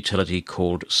load a utility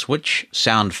called Switch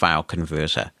Sound File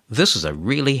Converter. This is a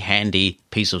really handy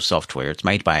piece of software. It's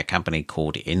made by a company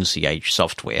called NCH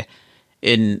Software.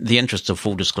 In the interest of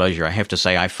full disclosure, I have to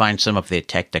say I find some of their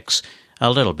tactics a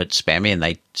little bit spammy, and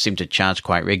they seem to charge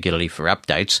quite regularly for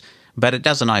updates. But it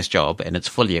does a nice job, and it's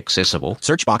fully accessible.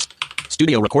 Search box.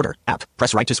 Studio Recorder. App.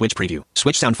 Press right to switch preview.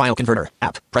 Switch Sound File Converter.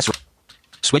 App. Press right.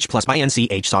 Switch plus by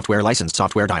NCH Software Licensed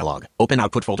Software dialog. Open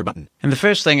Output Folder button. And the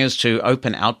first thing is to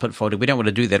open Output Folder. We don't want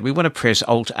to do that. We want to press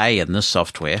Alt-A in this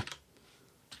software.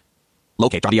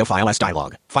 Locate audio file as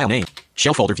dialog. File name.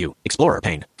 Show folder view. Explorer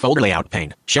pane. Folder layout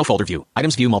pane. Show folder view.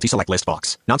 Items view multi-select list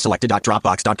box. Not selected.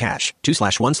 Dropbox.cache.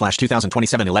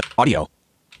 2/1/2027 11. Audio.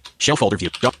 Show folder view.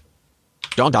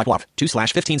 Dog.wav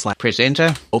 2/15/. Press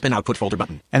enter. Open Output Folder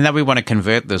button. And now we want to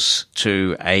convert this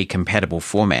to a compatible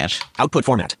format. Output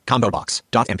format. Combo box.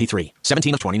 .mp3.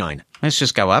 17 of 29. Let's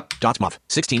just go up. .mov.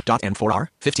 16. .m4r.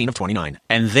 15 of 29.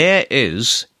 And there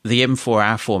is the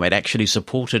M4R format actually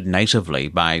supported natively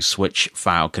by Switch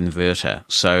File Converter.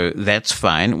 So that's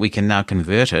fine. We can now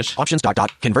convert it. Options.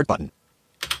 Convert button.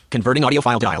 Converting audio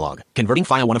file dialog. Converting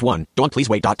file 1 of 1. Don't please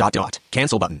wait.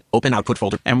 Cancel button. Open Output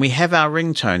Folder. And we have our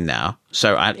ringtone now.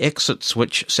 So I'll exit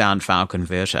Switch Sound File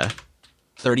Converter.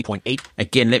 30.8.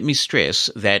 Again, let me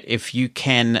stress that if you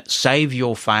can save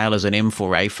your file as an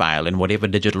M4A file in whatever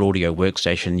digital audio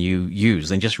workstation you use,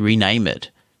 then just rename it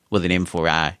with an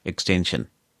M4R extension.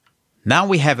 Now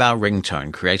we have our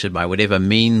ringtone created by whatever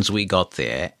means we got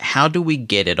there. How do we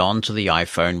get it onto the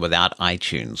iPhone without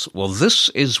iTunes? Well, this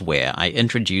is where I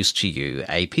introduce to you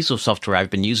a piece of software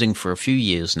I've been using for a few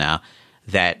years now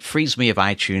that frees me of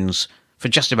iTunes for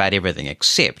just about everything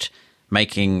except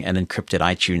making an encrypted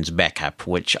iTunes backup,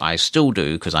 which I still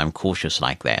do because I'm cautious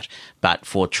like that. But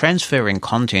for transferring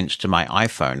content to my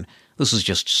iPhone, this is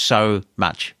just so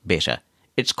much better.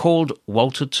 It's called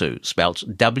Walter 2, spelt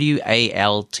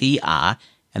W-A-L-T-R,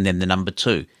 and then the number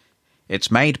 2.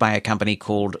 It's made by a company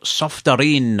called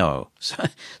Softorino.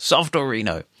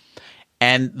 Softorino.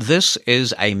 And this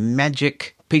is a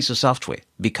magic piece of software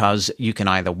because you can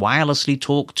either wirelessly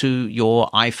talk to your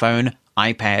iPhone,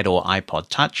 iPad, or iPod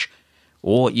Touch,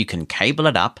 or you can cable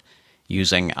it up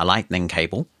using a lightning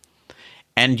cable,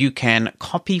 and you can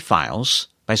copy files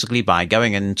basically by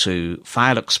going into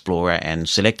File Explorer and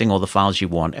selecting all the files you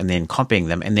want and then copying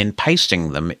them and then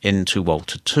pasting them into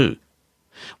Walter 2.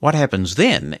 What happens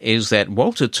then is that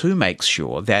Walter 2 makes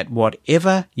sure that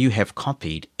whatever you have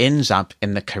copied ends up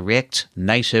in the correct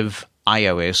native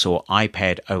iOS or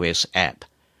iPad OS app.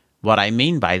 What I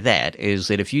mean by that is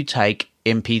that if you take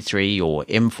MP3 or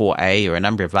M4A or a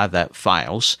number of other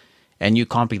files and you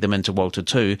copy them into Walter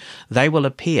 2, they will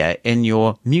appear in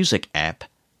your music app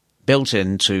built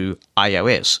into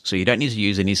iOS, so you don't need to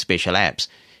use any special apps.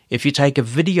 If you take a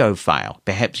video file,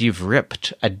 perhaps you've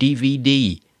ripped a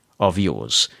DVD of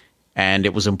yours and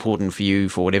it was important for you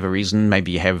for whatever reason,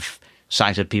 maybe you have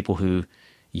sighted people who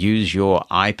use your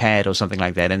iPad or something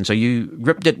like that, and so you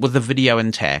ripped it with the video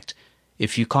intact.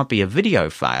 If you copy a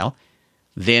video file,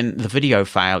 then the video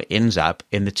file ends up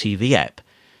in the TV app.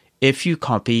 If you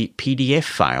copy PDF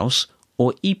files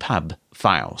or EPUB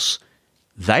files,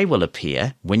 they will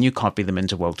appear when you copy them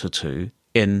into Walter 2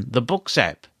 in the Books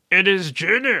app. It is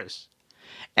genius!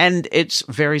 And it's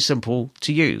very simple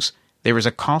to use. There is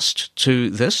a cost to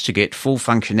this to get full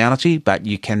functionality, but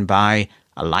you can buy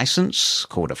a license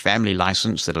called a family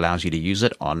license that allows you to use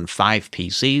it on 5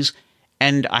 PCs.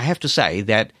 And I have to say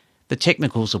that the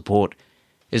technical support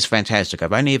is fantastic.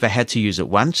 I've only ever had to use it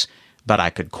once, but I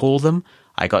could call them.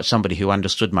 I got somebody who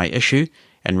understood my issue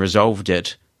and resolved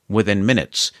it within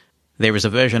minutes. There is a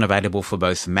version available for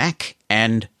both Mac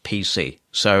and PC,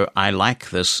 so I like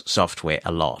this software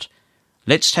a lot.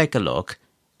 Let's take a look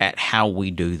at how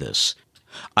we do this.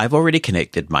 I've already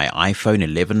connected my iPhone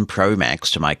 11 Pro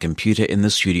Max to my computer in the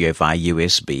studio via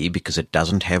USB because it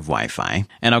doesn't have Wi-Fi,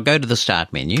 and I'll go to the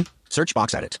Start menu. Search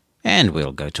box edit. And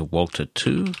we'll go to Walter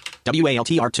 2.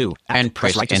 WALTR2. And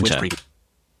press right to Enter. switch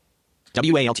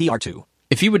WALTR2.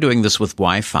 If you were doing this with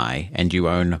Wi-Fi and you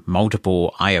own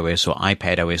multiple iOS or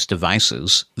iPad OS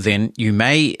devices, then you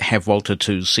may have Walter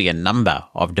 2 see a number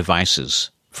of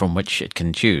devices from which it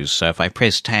can choose. So if I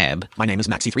press Tab... My name is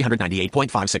Maxi 398.56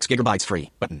 gigabytes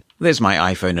free button. There's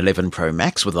my iPhone 11 Pro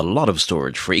Max with a lot of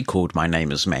storage free called My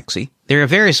Name is Maxi. There are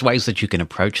various ways that you can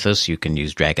approach this. You can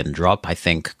use drag and drop. I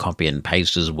think copy and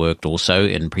paste has worked also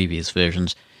in previous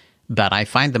versions. But I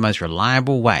find the most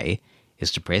reliable way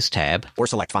is to press Tab. Or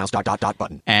select Files ...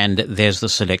 button. And there's the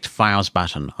Select Files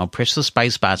button. I'll press the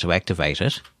space bar to activate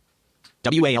it.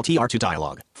 WALTR2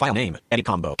 dialog. File name. Edit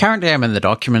combo. Currently I'm in the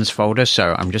Documents folder,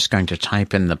 so I'm just going to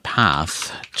type in the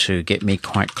path to get me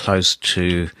quite close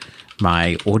to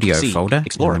my audio C. folder.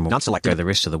 Explorer. And then we'll Not selected. go the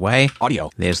rest of the way. Audio.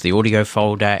 There's the audio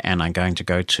folder, and I'm going to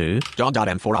go to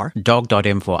Dog.m4r.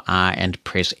 dog.m4r and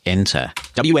press Enter.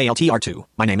 WALTR2.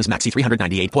 My name is Maxi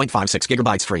 398.56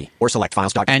 gigabytes free. Or select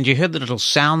Files . And you heard the little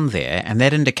sound there, and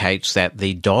that indicates that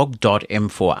the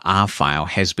dog.m4r file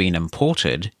has been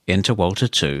imported into Walter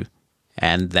 2.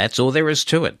 And that's all there is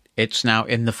to it. It's now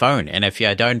in the phone. And if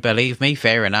you don't believe me,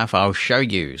 fair enough, I'll show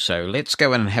you. So let's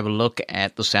go in and have a look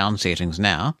at the sound settings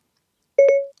now.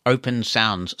 Open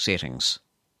sound settings.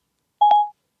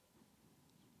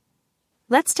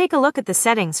 Let's take a look at the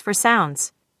settings for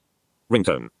sounds.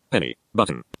 Ringtone. Penny.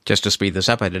 Button. Just to speed this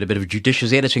up, I did a bit of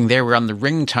judicious editing there. We're on the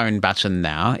ringtone button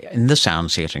now in the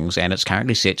sound settings, and it's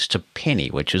currently set to Penny,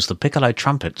 which is the piccolo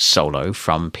trumpet solo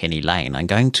from Penny Lane. I'm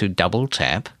going to double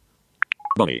tap.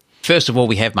 Bonnie. First of all,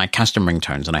 we have my custom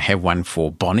ringtones, and I have one for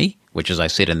Bonnie, which, as I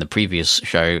said in the previous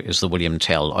show, is the William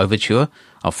Tell Overture.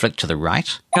 I'll flick to the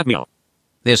right. Cat Meow.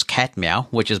 There's Cat Meow,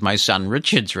 which is my son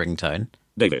Richard's ringtone.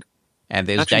 David. And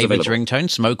there's Actions David's available. ringtone,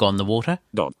 Smoke on the Water.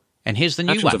 Dog. And here's the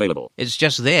new Actions one. available. It's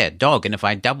just there, Dog. And if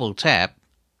I double tap,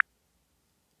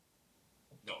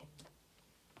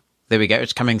 there we go.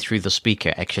 It's coming through the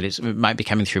speaker, actually. It might be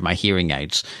coming through my hearing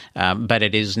aids. But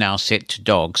it is now set to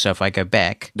Dog. So if I go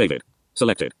back... David.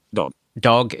 Selected. Dog.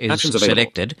 Dog is Actions available.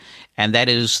 selected, and that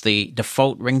is the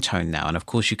default ringtone now. And of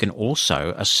course, you can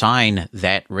also assign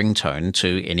that ringtone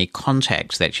to any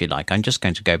contacts that you like. I'm just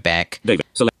going to go back. David.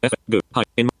 Select. F. Good. Hi.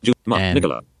 In. Ju. Ma. And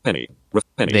Nicola. Penny.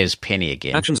 Penny. There's Penny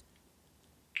again. Actions.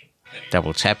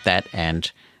 Double tap that and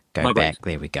go Vibrate. back.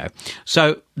 There we go.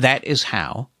 So that is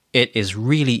how It is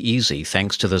really easy,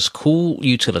 thanks to this cool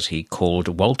utility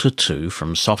called Walter 2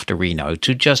 from Softorino,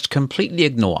 to just completely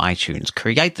ignore iTunes,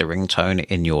 create the ringtone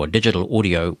in your digital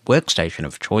audio workstation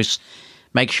of choice,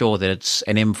 make sure that it's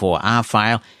an M4R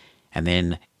file, and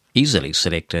then easily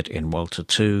select it in Walter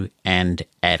 2 and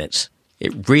add it.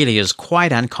 It really is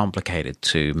quite uncomplicated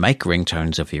to make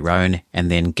ringtones of your own and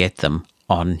then get them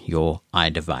on your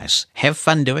iDevice. Have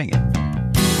fun doing it.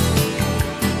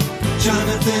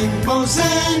 Jonathan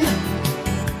Mosen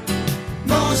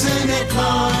at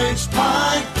Large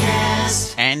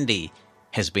Podcast. Andy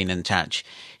has been in touch.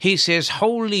 He says,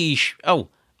 holy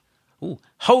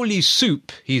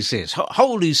soup, he says.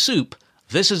 Holy soup.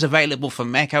 This is available for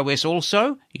macOS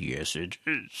also? Yes, it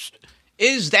is.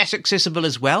 Is that accessible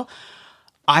as well?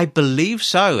 I believe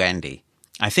so, Andy.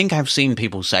 I think I've seen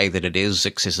people say that it is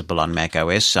accessible on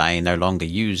macOS. I no longer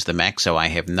use the Mac, so I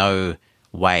have no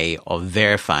way of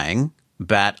verifying,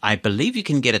 but I believe you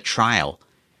can get a trial,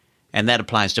 and that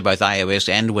applies to both iOS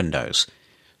and Windows.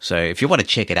 So if you want to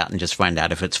check it out and just find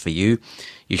out if it's for you,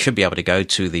 you should be able to go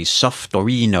to the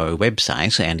Softorino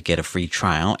website and get a free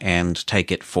trial and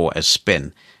take it for a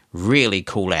spin. Really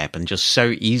cool app and just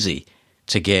so easy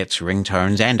to get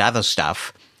ringtones and other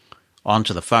stuff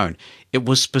onto the phone. It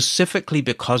was specifically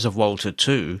because of Walter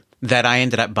 2 that I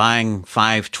ended up buying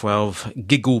 512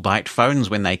 gigabyte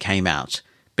phones when they came out,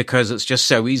 because it's just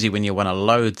so easy when you want to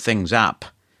load things up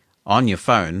on your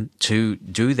phone to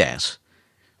do that.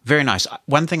 Very nice.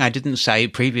 One thing I didn't say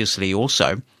previously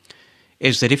also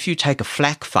is that if you take a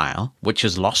FLAC file, which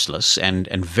is lossless and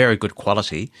very good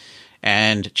quality,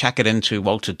 and chuck it into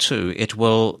Walter 2, it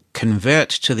will convert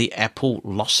to the Apple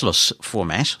lossless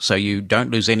format, so you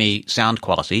don't lose any sound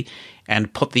quality,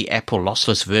 and put the Apple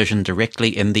lossless version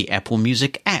directly in the Apple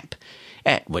Music app,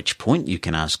 at which point you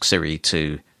can ask Siri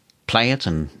to play it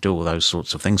and do all those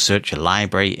sorts of things, search a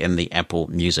library in the Apple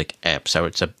Music app. So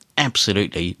it's an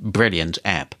absolutely brilliant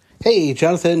app. Hey,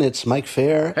 Jonathan, it's Mike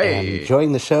Fair. Hey. I'm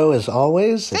enjoying the show as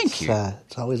always. Thank you.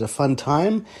 It's always a fun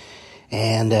time.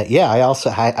 And I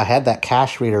had that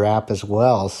Cache Reader app as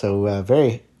well, so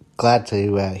very glad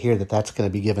to hear that that's going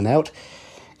to be given out.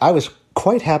 I was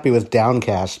quite happy with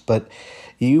Downcast, but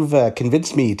you've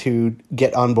convinced me to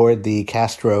get on board the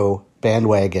Castro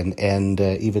bandwagon and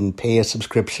even pay a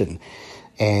subscription.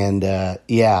 And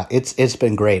it's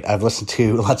been great. I've listened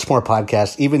to lots more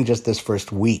podcasts, even just this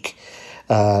first week,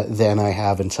 than I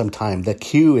have in some time. The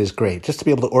queue is great, just to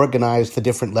be able to organize the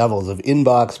different levels of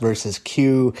inbox versus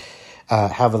queue,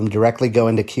 have them directly go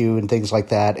into queue and things like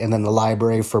that, and then the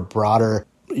library for broader,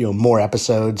 more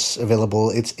episodes available.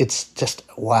 It's just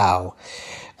wow.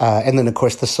 And then of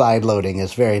course the side loading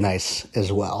is very nice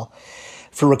as well.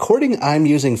 For recording, I'm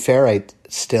using Ferrite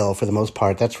still for the most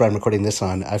part. That's what I'm recording this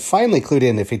on. I finally clued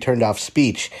in if you turned off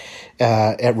speech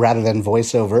rather than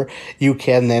voiceover, you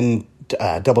can then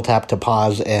double tap to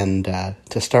pause and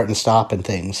to start and stop and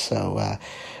things. So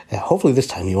hopefully this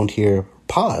time you won't hear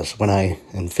pause when I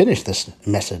finish this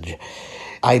message.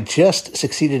 I just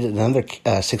succeeded in another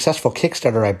successful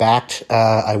Kickstarter I backed.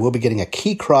 I will be getting a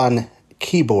Keychron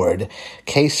keyboard.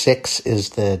 K6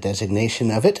 is the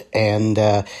designation of it, and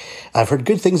I've heard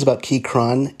good things about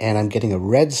Keychron, and I'm getting a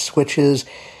red switches,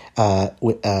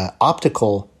 with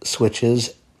optical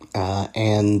switches,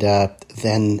 and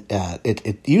then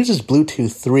it uses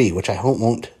Bluetooth 3, which I hope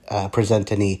won't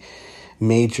present any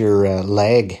major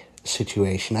lag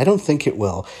situation. I don't think it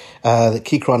will. The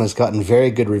Keychron has gotten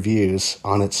very good reviews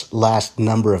on its last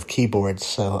number of keyboards,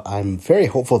 so I'm very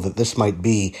hopeful that this might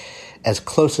be as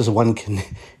close as one can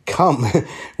come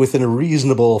within a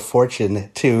reasonable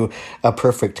fortune to a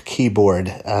perfect keyboard.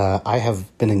 I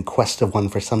have been in quest of one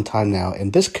for some time now,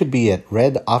 and this could be it.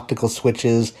 Red optical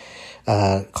switches,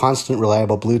 constant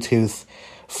reliable Bluetooth,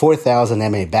 4,000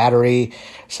 mAh battery,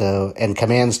 and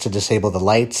commands to disable the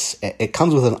lights. It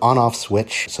comes with an on-off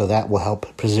switch, so that will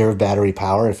help preserve battery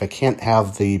power. If I can't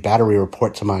have the battery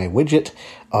report to my widget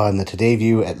on the Today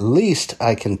View, at least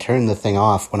I can turn the thing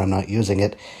off when I'm not using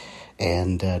it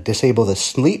and disable the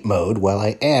sleep mode while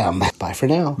I am. Bye for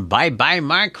now. Bye-bye,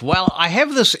 Mark. Well, I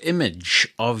have this image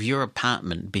of your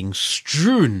apartment being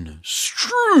strewn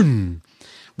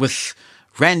with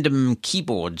random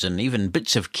keyboards and even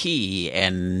bits of key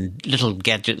and little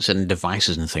gadgets and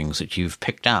devices and things that you've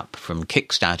picked up from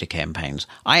Kickstarter campaigns.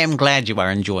 I am glad you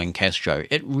are enjoying Castro.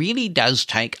 It really does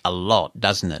take a lot,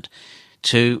 doesn't it,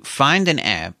 to find an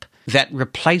app that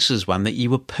replaces one that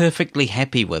you were perfectly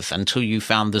happy with until you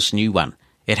found this new one.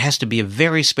 It has to be a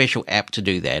very special app to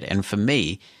do that, and for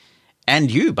me,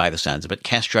 and you, by the sounds of it.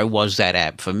 Castro was that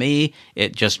app. For me,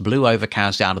 it just blew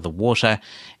Overcast out of the water,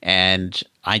 and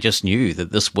I just knew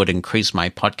that this would increase my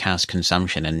podcast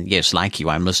consumption. And yes, like you,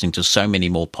 I'm listening to so many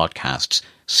more podcasts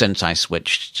since I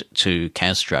switched to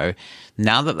Castro.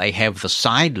 Now that they have the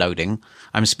side loading,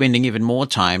 I'm spending even more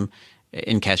time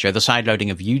in Castro, the side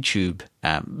loading of YouTube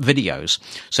videos.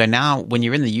 So now when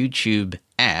you're in the YouTube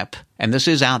app, and this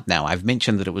is out now, I've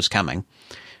mentioned that it was coming.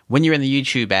 When you're in the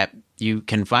YouTube app, you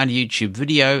can find a YouTube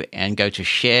video and go to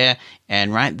share,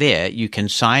 and right there you can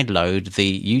sideload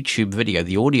the YouTube video,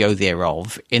 the audio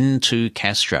thereof, into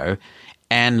Castro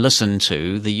and listen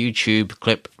to the YouTube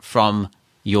clip from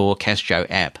your Castro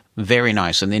app. Very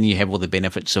nice. And then you have all the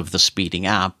benefits of the speeding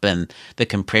up and the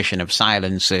compression of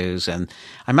silences. And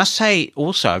I must say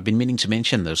also, I've been meaning to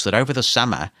mention this, that over the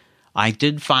summer I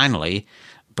did finally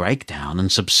break down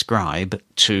and subscribe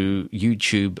to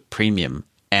YouTube Premium.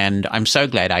 And I'm so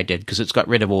glad I did, because it's got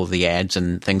rid of all the ads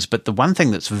and things. But the one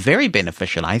thing that's very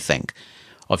beneficial, I think,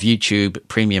 of YouTube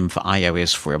Premium for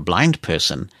iOS for a blind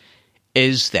person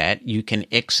is that you can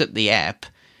exit the app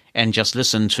and just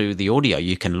listen to the audio.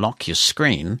 You can lock your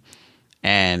screen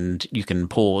and you can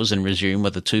pause and resume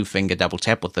with a 2-finger double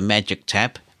tap with the magic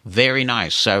tap. Very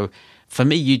nice. So for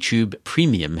me, YouTube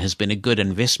Premium has been a good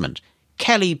investment.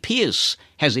 Kelly Pierce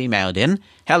has emailed in.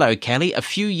 Hello, Kelly. A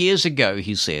few years ago,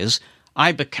 he says,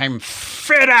 I became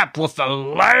fed up with the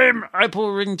lame Apple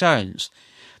ringtones.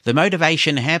 The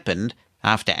motivation happened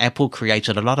after Apple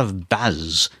created a lot of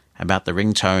buzz about the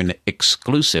ringtone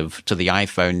exclusive to the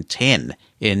iPhone X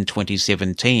in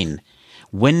 2017.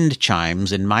 Wind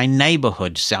chimes in my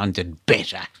neighborhood sounded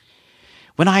better.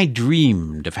 When I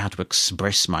dreamed of how to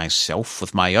express myself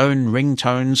with my own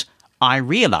ringtones, I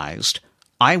realized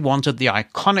I wanted the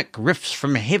iconic riffs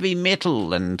from heavy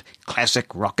metal and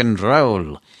classic rock and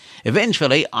roll.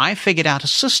 Eventually, I figured out a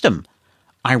system.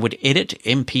 I would edit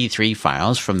MP3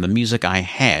 files from the music I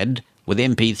had with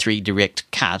MP3 Direct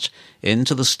Cut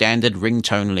into the standard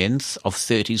ringtone length of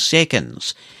 30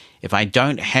 seconds. If I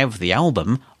don't have the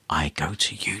album, I go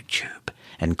to YouTube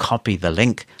and copy the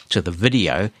link to the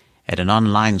video at an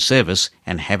online service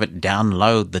and have it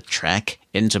download the track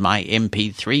into my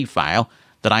MP3 file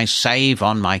that I save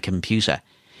on my computer.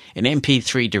 In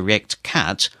MP3 Direct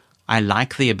Cut, I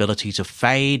like the ability to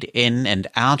fade in and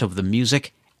out of the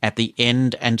music at the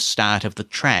end and start of the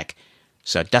track,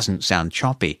 so it doesn't sound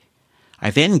choppy. I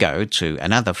then go to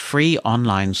another free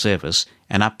online service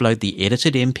and upload the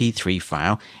edited MP3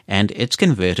 file, and it's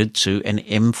converted to an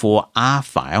M4R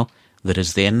file that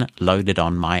is then loaded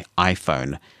on my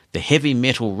iPhone. The heavy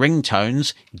metal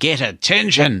ringtones get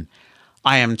attention.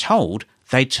 I am told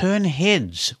they turn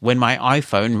heads when my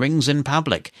iPhone rings in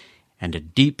public, and a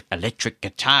deep electric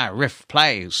guitar riff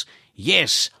plays.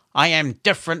 Yes, I am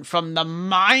different from the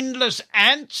mindless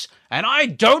ants, and I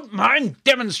don't mind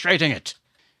demonstrating it.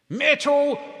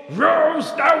 Metal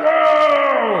rules the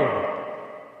world!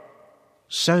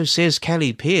 So says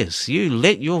Kelly Pierce. You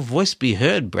let your voice be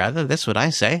heard, brother. That's what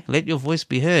I say. Let your voice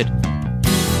be heard.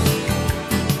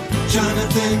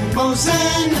 Jonathan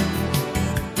Mosen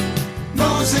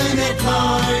at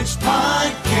Large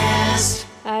Podcast.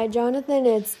 Hi, Jonathan.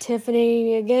 It's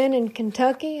Tiffany again in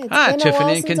Kentucky. It's Hi, been Tiffany a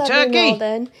while in since Kentucky. I've been called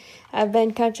in. I've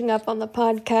been catching up on the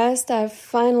podcast. I've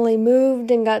finally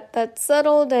moved and got that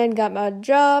settled and got my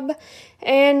job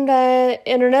and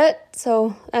internet,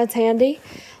 so that's handy.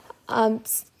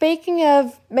 Speaking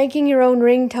of making your own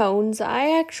ringtones,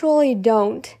 I actually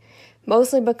don't.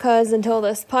 Mostly because until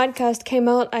this podcast came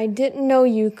out, I didn't know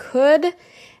you could.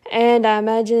 And I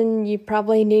imagine you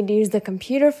probably need to use the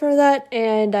computer for that.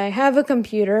 And I have a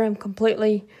computer. I'm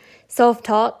completely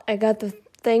self-taught. I got the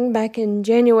thing back in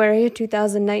January of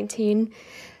 2019.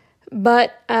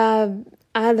 But I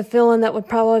had the feeling that would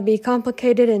probably be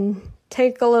complicated and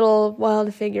take a little while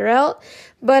to figure out.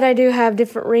 But I do have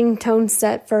different ringtones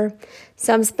set for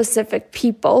some specific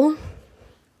people.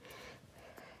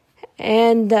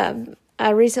 And I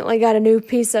recently got a new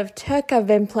piece of tech I've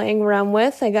been playing around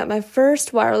with. I got my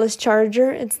first wireless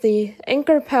charger. It's the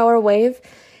Anker PowerWave.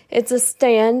 It's a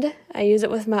stand. I use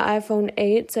it with my iPhone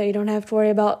 8, so you don't have to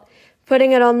worry about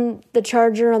putting it on the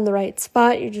charger on the right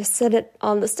spot. You just set it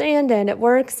on the stand and it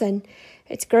works, and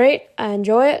it's great. I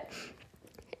enjoy it.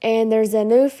 And there's a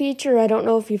new feature, I don't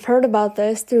know if you've heard about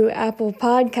this, through Apple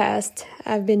Podcast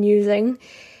I've been using,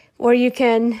 where you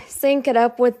can sync it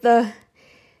up with the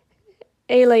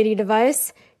A-Lady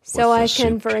device. So I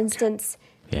can, for instance,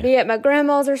 be at my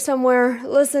grandma's or somewhere,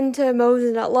 listen to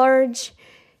Mosen at Large,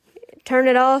 turn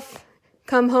it off,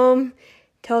 come home,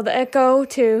 tell the Echo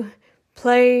to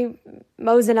play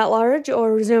Mosen at Large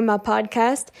or resume my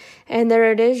podcast, and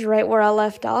there it is right where I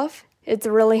left off. It's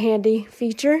a really handy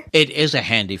feature. It is a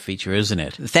handy feature, isn't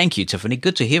it? Thank you, Tiffany.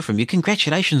 Good to hear from you.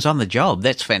 Congratulations on the job.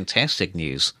 That's fantastic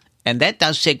news. And that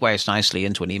does segue us nicely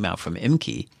into an email from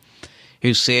Imke,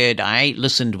 who said, I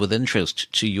listened with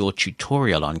interest to your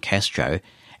tutorial on Castro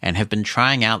and have been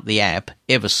trying out the app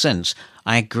ever since.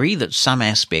 I agree that some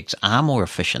aspects are more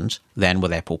efficient than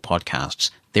with Apple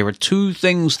Podcasts. There are two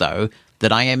things, though,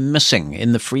 that I am missing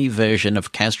in the free version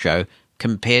of Castro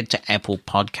compared to Apple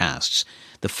Podcasts.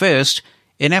 The first,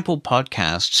 in Apple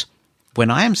Podcasts, when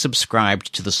I am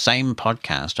subscribed to the same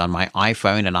podcast on my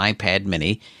iPhone and iPad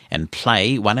mini and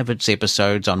play one of its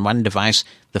episodes on one device,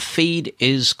 the feed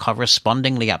is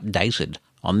correspondingly updated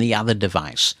on the other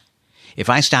device. If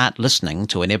I start listening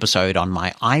to an episode on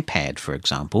my iPad, for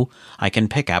example, I can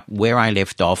pick up where I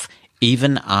left off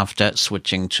even after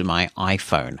switching to my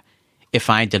iPhone. If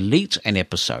I delete an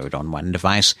episode on one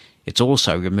device, it's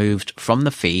also removed from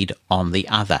the feed on the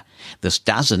other. This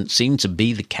doesn't seem to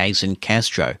be the case in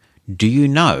Castro. Do you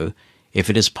know if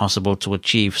it is possible to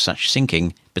achieve such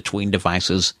syncing between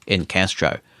devices in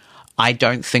Castro? I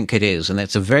don't think it is, and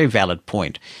that's a very valid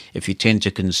point if you tend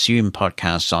to consume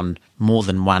podcasts on more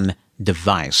than one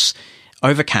device.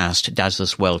 Overcast does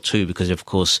this well too, because of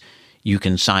course you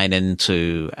can sign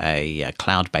into a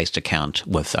cloud-based account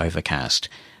with Overcast.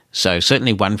 So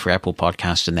certainly one for Apple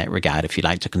Podcasts in that regard if you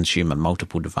like to consume on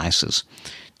multiple devices.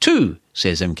 2,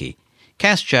 says Imke,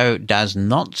 Castro does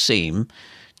not seem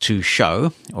to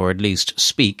show, or at least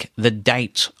speak, the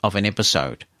date of an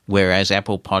episode, whereas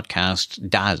Apple Podcasts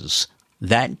does.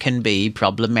 That can be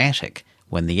problematic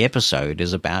when the episode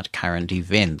is about current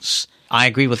events. I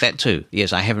agree with that too.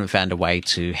 Yes, I haven't found a way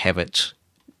to have it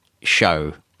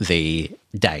show the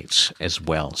date as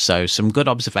well. So some good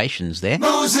observations there.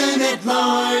 Mosen at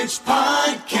Large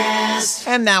Podcast.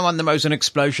 And now on the Mosen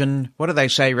Explosion, what do they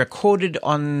say? Recorded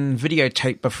on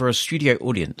videotape before a studio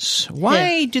audience.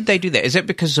 Why did they do that? Is it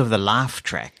because of the laugh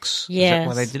tracks? Yes. Is that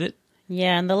why they did it?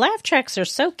 Yeah, and the laugh tracks are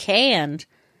so canned.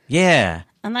 Yeah.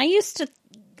 And I used to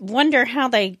wonder how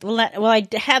they... Well, I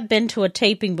have been to a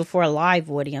taping before a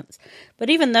live audience, but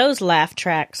even those laugh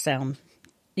tracks sound...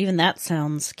 Even that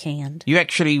sounds canned. You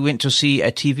actually went to see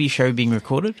a TV show being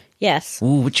recorded? Yes.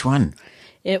 Ooh, which one?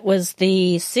 It was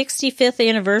the 65th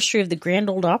anniversary of the Grand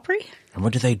Ole Opry. And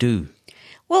what do they do?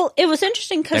 Well, it was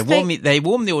interesting because they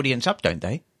warm the audience up, don't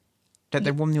they? Don't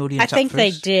they warm the audience up I think first?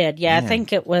 they did. Yeah, I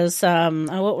think it was,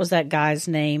 what was that guy's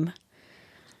name?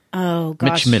 Oh,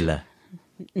 gosh. Mitch Miller.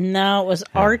 No, it was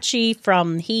Archie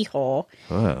from Hee Haw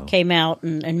came out,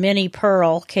 and Minnie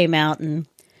Pearl came out,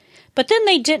 but then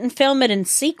they didn't film it in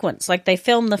sequence. Like, they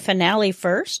filmed the finale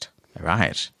first.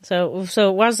 Right. So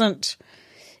it wasn't,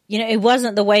 it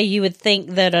wasn't the way you would think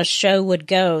that a show would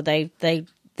go.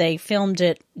 They filmed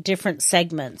it different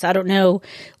segments. I don't know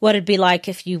what it'd be like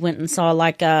if you went and saw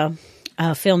like a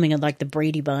filming of like the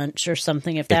Brady Bunch or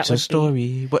something. If that was a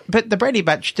story. But the Brady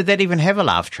Bunch, did that even have a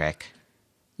laugh track?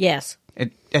 Yes.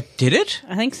 It did it?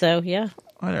 I think so. Yeah.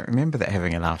 I don't remember that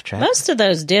having a laugh track. Most of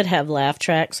those did have laugh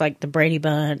tracks, like the Brady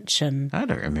Bunch, and I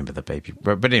don't remember the baby.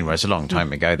 But anyway, it's a long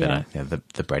time ago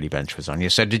that the Brady Bunch was on. Yeah.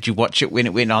 So did you watch it when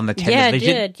it went on the television?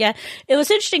 Yeah, I did. Yeah, it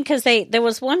was interesting because there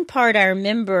was one part I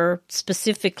remember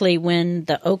specifically when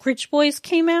the Oak Ridge Boys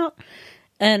came out,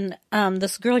 and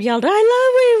this girl yelled, "I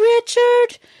love you,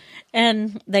 Richard,"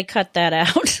 and they cut that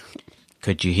out.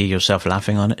 Could you hear yourself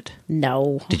laughing on it?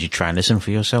 No. Did you try and listen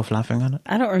for yourself laughing on it?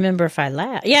 I don't remember if I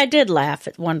laughed. Yeah, I did laugh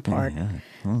at one part,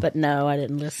 but no, I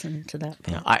didn't listen to that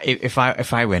part. Yeah, if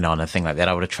I went on a thing like that,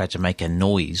 I would have tried to make a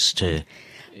noise to.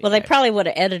 Well, they probably would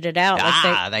have edited out.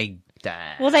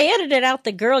 Well, they edited out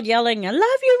the girl yelling, "I love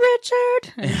you,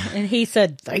 Richard," and he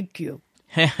said, "Thank you."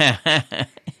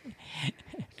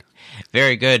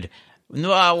 Very good.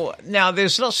 Well, now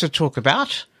there's lots to talk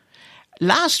about.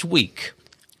 Last week,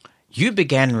 you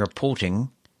began reporting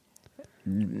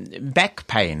back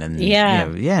pain and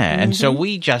and so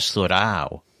we just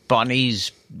thought,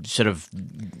 Bonnie's sort of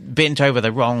bent over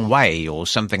the wrong way or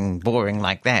something boring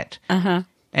like that. And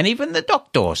even the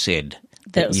doctor said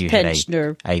that you had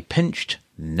a pinched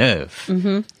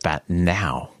nerve. But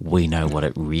now we know what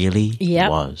it really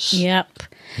was. Yep.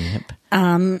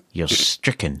 You're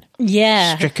stricken.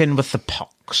 Yeah. Stricken with the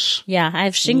pox. Yeah, I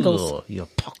have shingles. Ooh, you're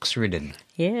pox-ridden.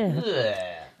 Yeah. Ugh.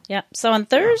 Yeah. So on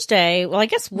Thursday, I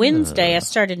guess Wednesday, I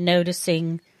started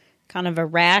noticing kind of a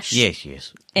rash.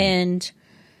 Yes. And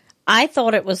I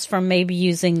thought it was from maybe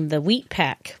using the wheat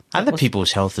pack. Other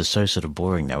people's health is so sort of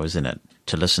boring, though, isn't it,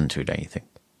 to listen to? Don't you think?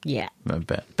 Yeah.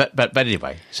 But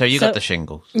anyway, so you got the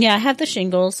shingles. Yeah, I have the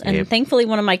shingles, and thankfully,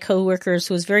 one of my coworkers,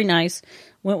 who was very nice,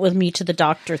 went with me to the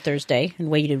doctor Thursday and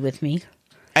waited with me.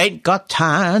 Ain't got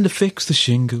time to fix the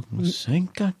shingles.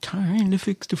 Ain't got time to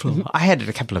fix the floor. I had it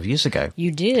a couple of years ago.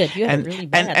 You did. You had it really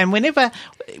bad. And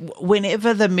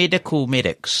whenever the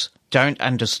medics don't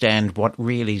understand what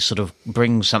really sort of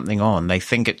brings something on, they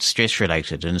think it's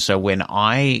stress-related. And so when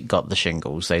I got the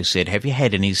shingles, they said, have you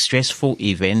had any stressful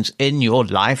events in your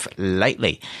life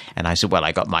lately? And I said, well,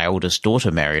 I got my oldest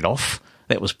daughter married off.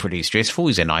 That was pretty stressful.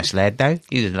 He's a nice lad, though.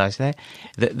 He's a nice lad.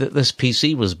 This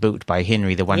PC was built by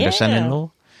Henry the Wonder son-in-law.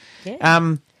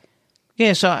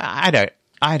 Yeah. So I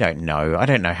don't know. I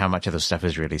don't know how much of the stuff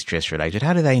is really stress-related.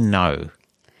 How do they know,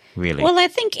 really? Well, I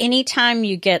think anytime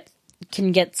you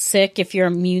can get sick, if your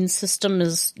immune system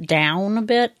is down a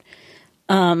bit,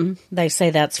 they say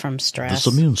that's from stress.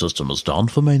 This immune system is down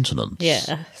for maintenance.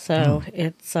 Yeah, so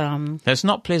it's That's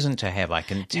not pleasant to have. I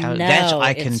can tell. No, that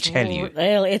I can tell you.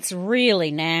 Well, it's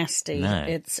really nasty.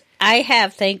 No. I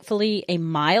have thankfully a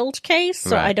mild case,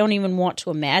 so Right. I don't even want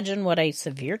to imagine what a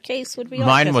severe case would be like.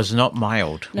 Mine was not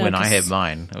mild No, when I 'cause- had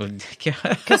mine.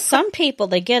 Because some people,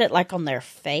 they get it like on their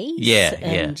face. Yeah,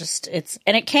 and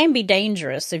and it can be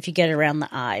dangerous if you get it around the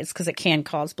eyes because it can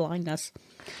cause blindness.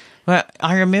 Well,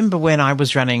 I remember when I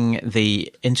was running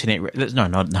the internet. No,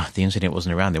 the internet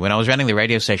wasn't around then. When I was running the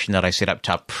radio station that I set up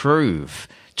to prove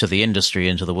to the industry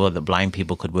and to the world that blind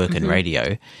people could work in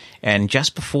radio. And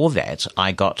just before that,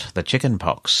 I got the chicken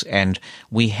pox. And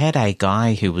we had a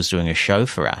guy who was doing a show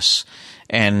for us.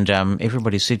 And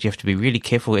everybody said you have to be really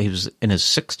careful. He was in his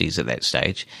 60s at that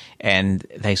stage. And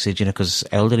they said, because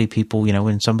elderly people,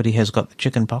 when somebody has got the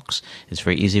chicken pox, it's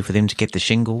very easy for them to get the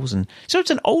shingles. And so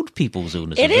it's an old people's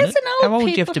illness, It isn't is an old How old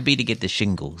do you have people- to be to get the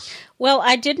shingles? Well,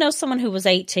 I did know someone who was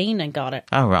 18 and got it.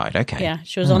 Oh, right. Okay. Yeah,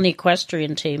 she was on the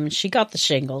equestrian team, and she got the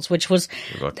shingles, which was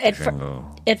got the at,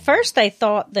 shingle. at first they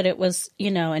thought that it was,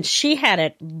 and she had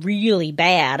it really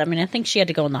bad. I mean, I think she had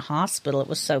to go in the hospital. It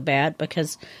was so bad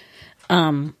because,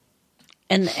 and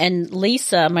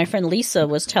Lisa, my friend Lisa,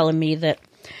 was telling me that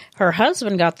her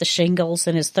husband got the shingles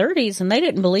in his 30s, and they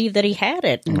didn't believe that he had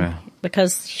it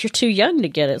because you're too young to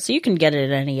get it. So you can get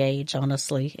it at any age,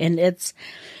 honestly, and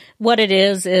what it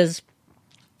is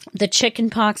the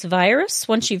chickenpox virus.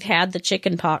 Once you've had the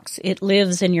chickenpox, it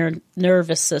lives in your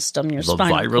nervous system, your spinal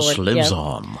cord. The virus lives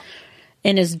on.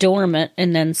 And is dormant,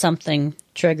 and then something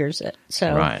triggers it.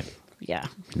 So, Right. Yeah.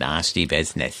 Nasty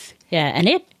business. Yeah, and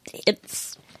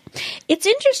it's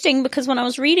interesting because when I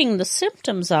was reading the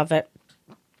symptoms of it,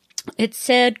 it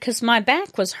said, because my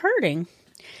back was hurting,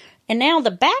 and now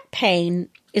the back pain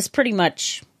is pretty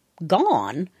much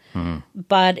gone,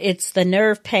 but it's the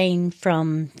nerve pain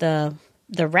from the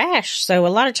rash. So a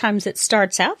lot of times it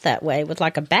starts out that way with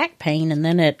like a back pain, and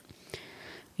then it,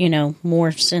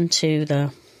 morphs into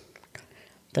the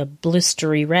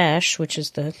blistery rash, which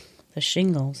is the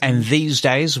shingles. And these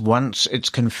days, once it's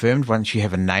confirmed, once you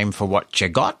have a name for what you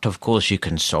got, of course you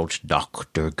consult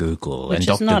Dr. Google. Which and is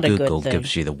Dr. not a good Google thing.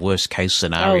 gives you the worst case Oh,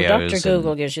 scenarios. Dr.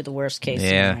 Google gives you the worst case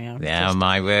scenario. Yeah,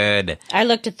 my word. I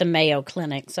looked at the Mayo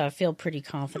Clinic, so I feel pretty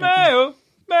confident.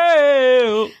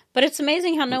 Mayo. But it's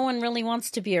amazing how no one really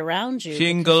wants to be around you.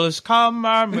 Shingles come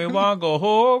and we want to go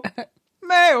home.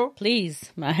 Mayo. Please,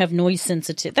 I have noise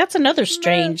sensitivity. That's another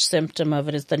strange symptom of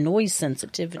it, is the noise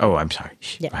sensitivity. Oh, I'm sorry.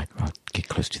 Yeah. Right, get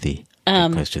close to the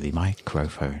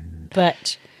microphone.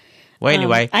 But Well,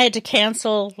 anyway. I had to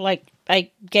cancel, I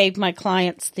gave my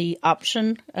clients the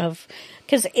option of,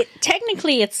 because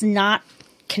technically it's not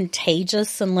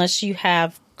contagious unless you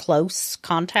have close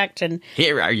contact. And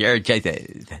Here are your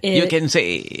choices. You can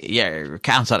see your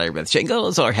counselor with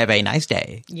shingles or have a nice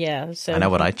day. yeah, so I know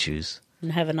what I'd choose.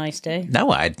 and have a nice day.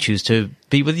 No, I'd choose to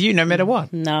be with you no matter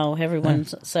what. No,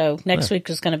 everyone's so next week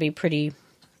is going to be pretty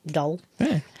dull.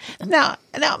 Now,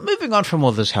 moving on from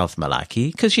all this health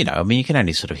malarkey, because, you can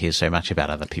only sort of hear so much about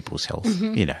other people's health,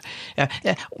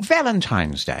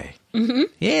 Valentine's Day. Mm-hmm.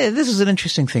 Yeah, this is an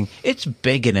interesting thing. It's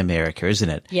big in America, isn't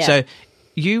it? Yeah. So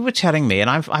you were telling me, and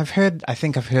I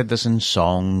think I've heard this in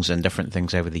songs and different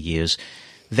things over the years,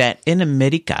 that in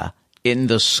America, in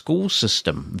the school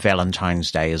system,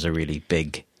 Valentine's Day is a really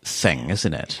big thing,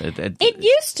 isn't it? It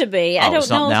used to be. I it's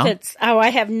don't know not if now? it's. Oh, I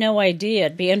have no idea.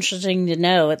 It'd be interesting to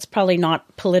know. It's probably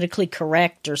not politically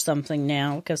correct or something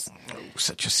now. Because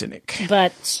such a cynic.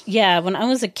 But yeah, when I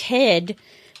was a kid,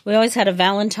 we always had a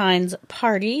Valentine's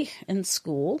party in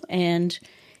school, and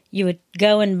you would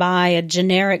go and buy a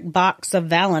generic box of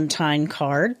Valentine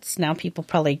cards. Now people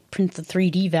probably print the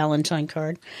 3D Valentine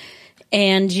card.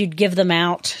 And you'd give them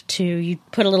out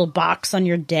you'd put a little box on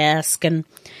your desk, and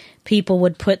people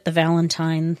would put the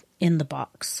Valentine in the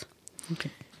box.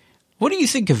 What do you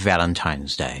think of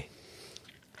Valentine's Day?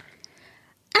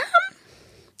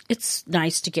 it's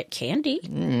nice to get candy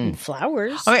and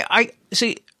flowers. I mean, I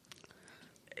see.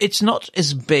 It's not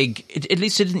as big. At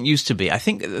least it didn't used to be. I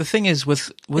think the thing is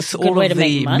with all of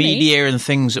the media and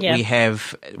things that we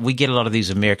have, we get a lot of these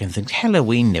American things.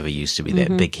 Halloween never used to be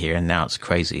that big here, and now it's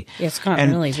crazy. Yeah, it's not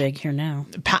really big here now.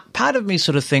 Part of me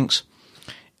sort of thinks,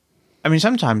 I mean,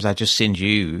 sometimes I just send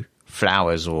you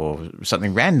flowers or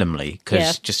something randomly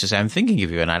because just to say I'm thinking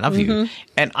of you and I love you,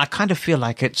 and I kind of feel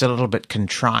like it's a little bit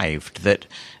contrived that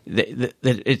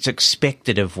it's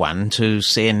expected of one to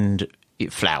send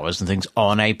flowers and things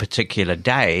on a particular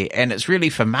day, and it's really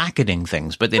for marketing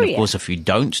things. But then, of course, if you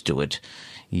don't do it,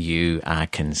 you are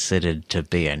considered to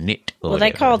be a nit. Well,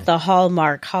 they call it the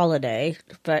Hallmark holiday,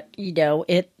 but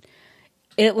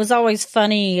it was always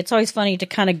funny. It's always funny to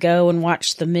kind of go and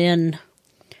watch the men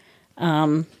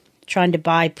trying to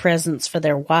buy presents for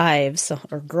their wives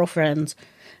or girlfriends. I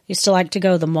used to like to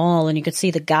go to the mall, and you could see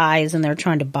the guys, and they're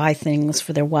trying to buy things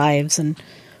for their wives and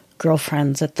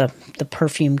girlfriends at the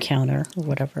perfume counter or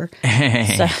whatever.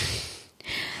 So,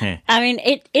 I mean,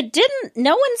 it didn't.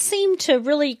 No one seemed to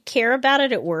really care about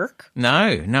it at work. No,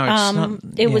 it's not.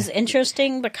 It was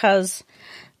interesting because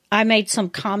I made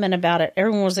some comment about it.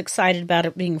 Everyone was excited about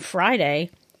it being Friday,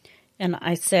 and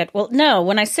I said, "Well, no."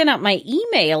 When I sent out my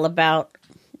email about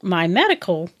my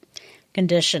medical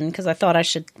condition, because I thought I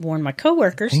should warn my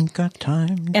coworkers. Ain't got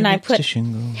time. And I put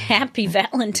Happy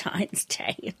Valentine's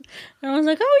Day. And I was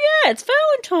like, oh yeah, it's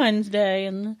Valentine's Day.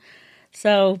 And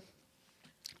so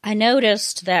I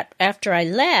noticed that after I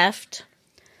left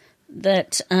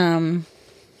that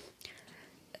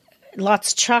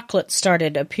lots of chocolate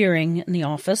started appearing in the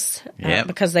office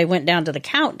because they went down to the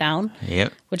Countdown,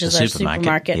 which is our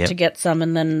supermarket, to get some.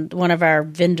 And then one of our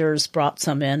vendors brought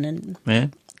some in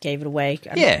and gave it away.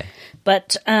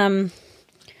 But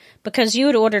because you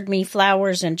had ordered me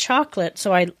flowers and chocolate,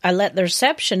 so I let the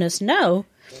receptionist know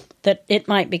that it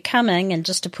might be coming and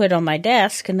just to put on my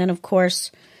desk. And then, of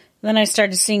course, then I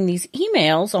started seeing these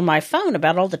emails on my phone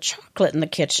about all the chocolate in the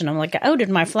kitchen. I'm like, oh, did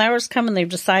my flowers come and they've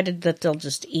decided that they'll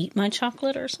just eat my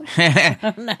chocolate or something?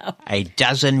 Oh, no. A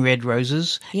dozen red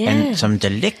roses and some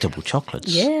delectable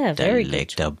chocolates. Yeah, very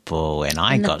delectable. And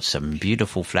I got some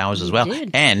beautiful flowers as well.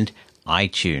 Did. And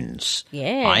iTunes.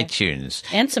 Yeah. iTunes.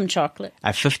 And some chocolate. A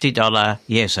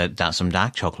 $50, some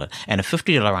dark chocolate. And a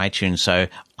 $50 iTunes. So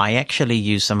I actually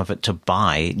used some of it to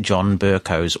buy John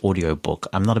Burko's audiobook.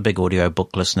 I'm not a big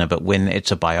audiobook listener, but when it's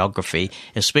a biography,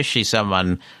 especially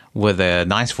someone with a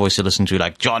nice voice to listen to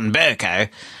like John Burko,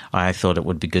 I thought it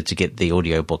would be good to get the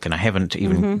audiobook. And I haven't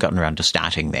even gotten around to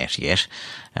starting that yet.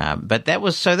 But that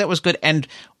was good. And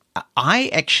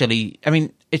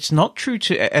it's not true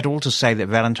at all to say that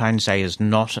Valentine's Day is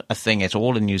not a thing at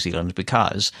all in New Zealand,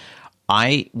 because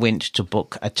I went to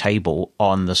book a table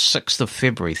on the 6th of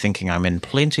February thinking I'm in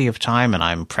plenty of time and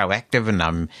I'm proactive and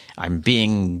I'm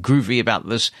being groovy about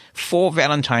this for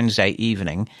Valentine's Day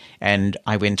evening. And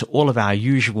I went to all of our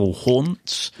usual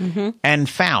haunts and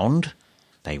found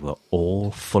they were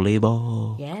all fully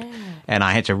booked. Yeah. And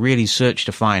I had to really search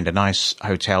to find a nice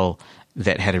hotel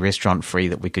that had a restaurant free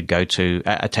that we could go to,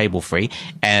 a table free.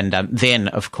 And then,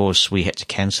 of course, we had to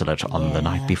cancel it on the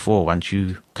night before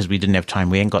because we didn't have time.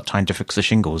 We ain't got time to fix the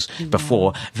shingles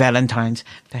before Valentine's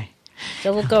Day.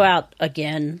 So we'll go out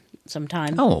again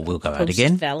sometime. Oh, we'll go out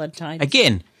again. Valentine's.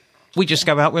 Again. We just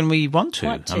go out when we want to.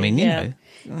 I mean, you know.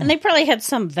 And they probably had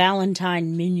some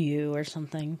Valentine menu or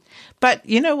something. But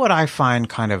you know what I find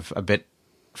kind of a bit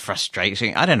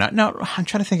frustrating? I don't know. No, I'm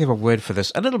trying to think of a word for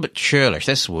this. A little bit churlish.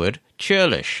 This word,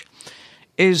 churlish,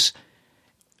 is...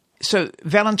 So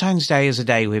Valentine's Day is a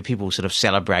day where people sort of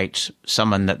celebrate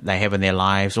someone that they have in their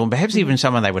lives, or perhaps even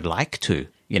someone they would like to,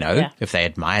 if they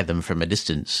admire them from a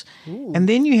distance. Ooh. And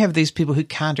then you have these people who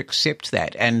can't accept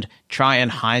that and try and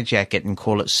hijack it and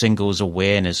call it Singles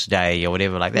Awareness Day or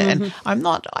whatever like that. And I'm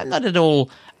not at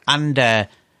all underplaying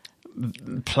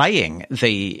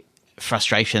the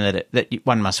frustration that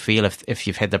one must feel if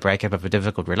you've had the breakup of a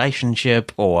difficult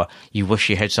relationship, or you wish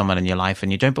you had someone in your life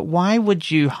and you don't. But why would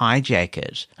you hijack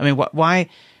it? I mean,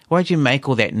 why'd you make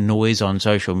all that noise on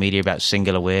social media about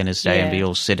Single Awareness Day and be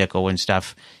all cynical and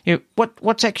stuff?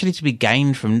 What's actually to be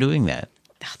gained from doing that?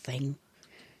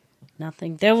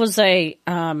 Nothing. There was at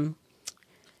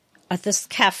this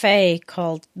cafe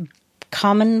called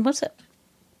Common, what's it?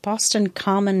 Boston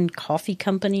Common Coffee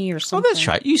Company or something. Oh, that's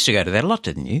right. You used to go to that a lot,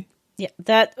 didn't you? Yeah,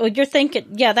 you're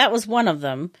thinking, that was one of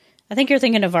them. I think you're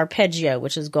thinking of Arpeggio,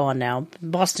 which is gone now.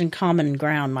 Boston Common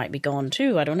Ground might be gone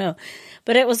too. I don't know.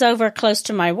 But it was over close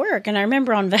to my work. And I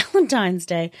remember on Valentine's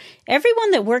Day,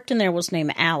 everyone that worked in there was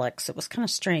named Alex. It was kind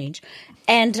of strange.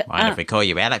 And mind if we call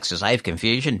you Alex to save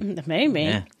confusion? Maybe.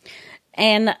 Yeah.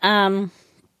 And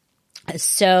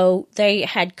So they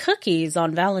had cookies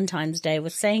on Valentine's Day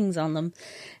with sayings on them.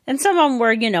 And some of them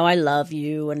were, I love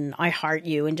you and I heart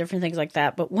you and different things like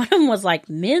that. But one of them was like,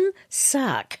 men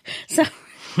suck. So,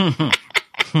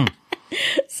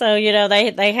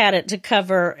 they had it to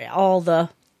cover all the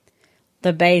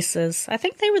bases. I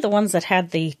think they were the ones that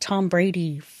had the Tom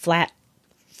Brady flat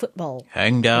football.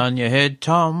 Hang down your head,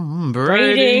 Tom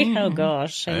Brady. Oh,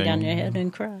 gosh. Hang down your head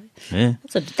and cry. Yeah.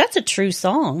 That's a true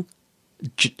song.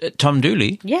 Tom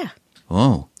Dooley? Yeah.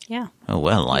 Oh. Yeah. Oh,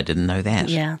 well, I didn't know that.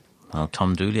 Yeah. Well,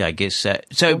 Tom Dooley, I guess.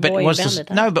 But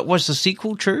was the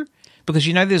sequel true? Because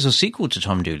there's a sequel to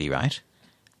Tom Dooley, right?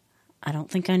 I don't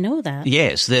think I know that.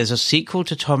 Yes, there's a sequel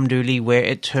to Tom Dooley where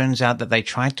it turns out that they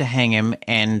tried to hang him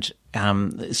and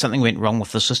something went wrong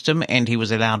with the system and he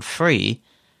was allowed free.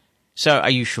 So are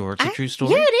you sure it's a true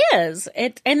story? Yeah, it is.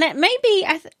 And that may be...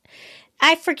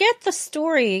 I forget the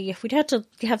story. We'd have to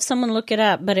have someone look it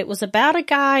up. But it was about a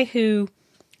guy who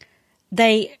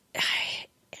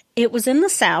it was in the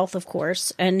South, of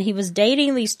course, and he was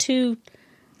dating these two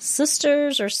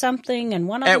sisters or something, and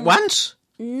one of them... At once?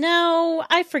 No,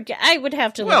 I forget. I would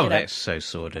have to look it up. Well, that's so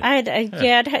sordid.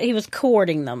 He was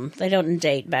courting them. They don't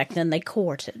date back then. They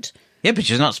courted. Yeah, but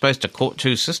you're not supposed to court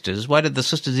two sisters. Why did the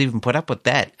sisters even put up with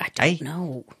that? I don't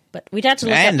know. But we'd have to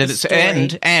look up the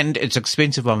story. And it's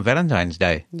expensive on Valentine's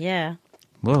Day. Yeah.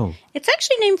 Whoa. It's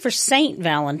actually named for Saint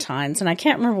Valentine's, and I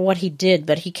can't remember what he did,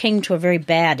 but he came to a very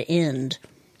bad end.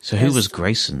 So who was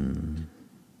Grayson?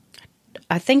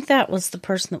 I think that was the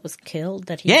person that was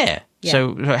killed. Yeah.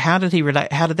 So how did he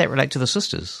relate? How did that relate to the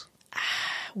sisters?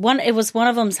 It was one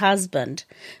of them's husband.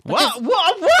 What?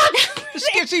 This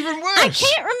gets even worse. I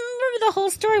can't remember the whole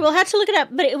story. We'll have to look it up.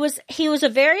 But he was a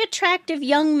very attractive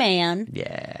young man.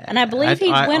 Yeah. And I believe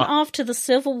he went off to the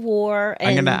Civil War.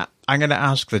 And I'm gonna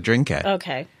ask the drinker.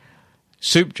 Okay.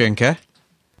 Soup drinker.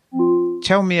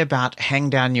 Tell me about Hang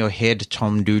Down Your Head,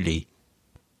 Tom Dooley.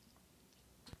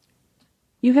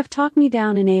 You have Talk Me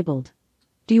Down enabled.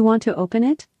 Do you want to open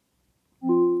it?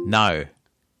 No.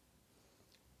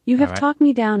 You have Talk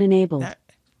Me Down enabled.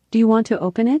 Do you want to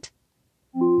open it?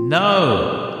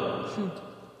 No.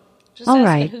 Just all ask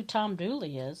right. who Tom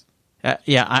Dooley is.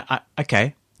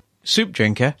 Okay. Soup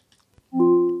drinker.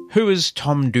 Who is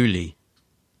Tom Dooley?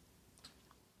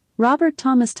 Robert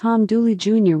Thomas Tom Dooley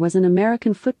Jr. was an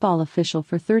American football official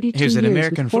for 32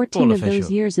 years with 14 of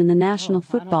those years in the National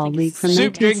Football League from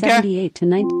 1978 to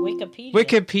 19...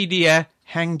 Wikipedia,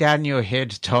 Hang Down Your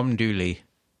Head, Tom Dooley.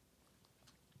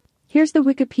 Here's the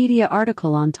Wikipedia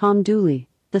article on Tom Dooley,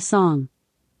 the song.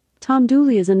 Tom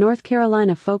Dooley is a North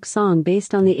Carolina folk song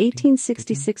based on the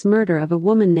 1866 murder of a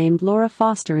woman named Laura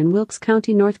Foster in Wilkes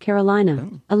County, North Carolina,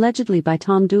 allegedly by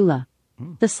Tom Dooley.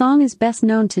 The song is best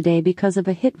known today because of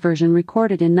a hit version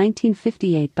recorded in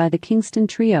 1958 by the Kingston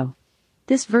Trio.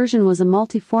 This version was a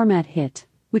multi-format hit,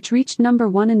 which reached number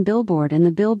 1 in Billboard and the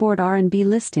Billboard R&B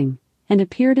listing, and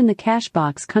appeared in the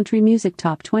Cashbox Country Music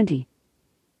Top 20.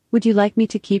 Would you like me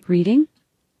to keep reading?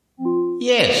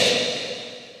 Yes.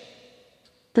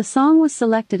 The song was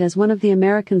selected as one of the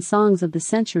American Songs of the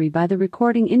Century by the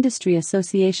Recording Industry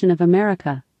Association of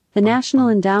America, the National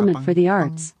Endowment for the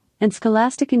Arts, and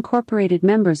Scholastic Incorporated.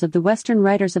 Members of the Western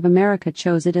Writers of America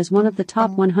chose it as one of the top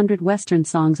 100 Western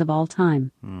songs of all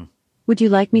time. Would you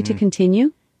like me to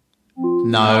continue?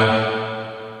 No.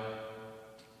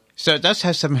 So it does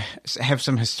have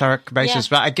some historic basis,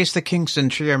 but I guess the Kingston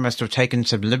Trio must have taken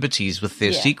some liberties with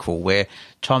their sequel, where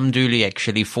Tom Dooley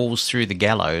actually falls through the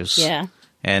gallows. Yeah.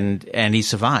 And he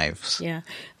survives. Yeah.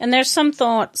 And there's some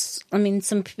thoughts,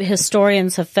 some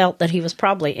historians have felt that he was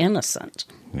probably innocent.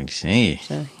 I see.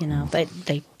 So,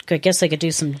 I guess they could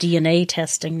do some DNA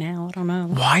testing now. I don't know.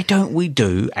 Why don't we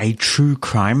do a true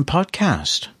crime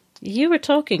podcast? You were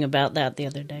talking about that the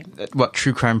other day. What,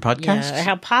 true crime podcasts? Yeah,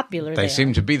 how popular they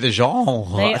seem to be the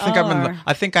genre.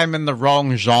 I think I'm in the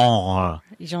wrong genre.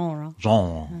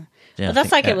 Yeah, but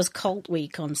that's like it was Cult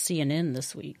Week on CNN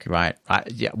this week. Right.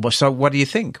 Well, so what do you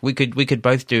think? We could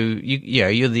both do.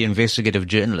 You're the investigative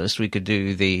journalist. We could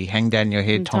do the Hang Down Your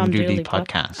Head Tom Dooley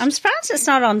podcast. I'm surprised it's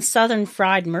not on Southern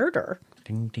Fried Murder.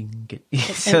 Ding ding.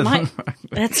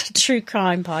 That's a true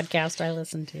crime podcast I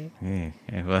listen to.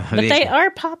 Well, but they are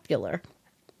popular.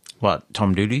 What,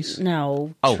 Tom Dooley's?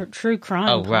 No, true crime.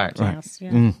 Oh, right. Yeah.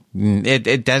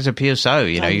 It does appear so.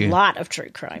 A lot of true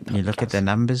crime podcasts. You look at the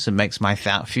numbers, it makes my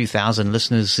few thousand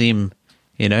listeners seem,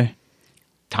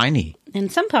 tiny.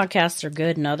 And some podcasts are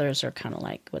good, and others are kind of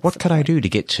like, what could I do to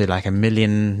get to like 1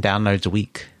 million downloads a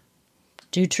week?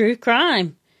 Do true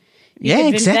crime. You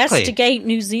could investigate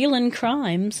New Zealand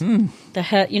crimes. The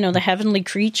heavenly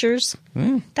creatures.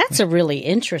 That's a really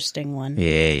interesting one.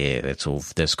 Yeah,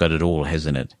 that's got it all,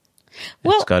 hasn't it?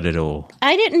 It's got it all.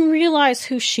 I didn't realize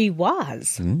who she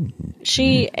was.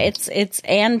 It's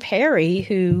Anne Perry,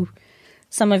 who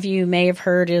some of you may have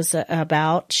heard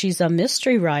about. She's a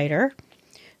mystery writer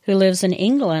who lives in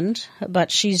England,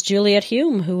 but she's Juliet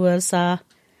Hume, who was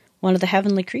one of the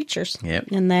heavenly creatures. Yep.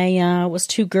 And they was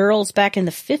two girls back in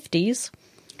the 50s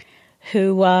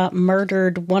who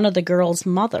murdered one of the girls'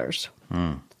 mothers.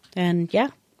 And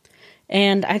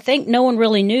and I think no one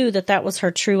really knew that was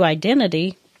her true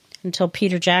identity until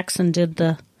Peter Jackson did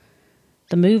the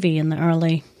movie in the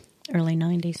early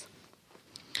 90s.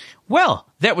 Well,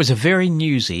 that was a very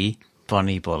newsy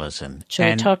Bonnie Bulletin. Shall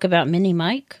we talk about Mini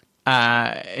Mike?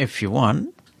 If you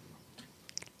want.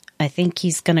 I think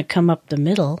he's going to come up the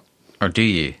middle. Or do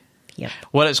you? Yep.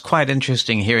 Well, it's quite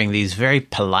interesting hearing these very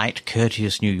polite,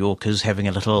 courteous New Yorkers having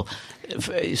a little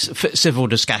civil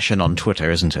discussion on Twitter,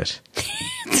 isn't it?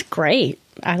 It's great.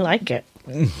 I like it.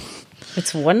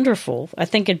 It's wonderful. I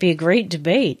think it'd be a great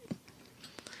debate.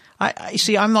 I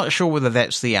see. I'm not sure whether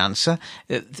that's the answer.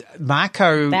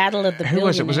 Marco, Battle of the who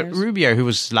was it? Was it Billionaires. Rubio who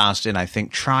was last in? I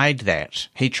think tried that.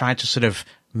 He tried to sort of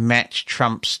match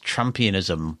Trump's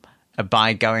Trumpianism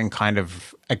by going kind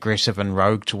of aggressive and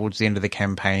rogue towards the end of the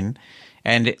campaign,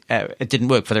 and it didn't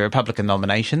work for the Republican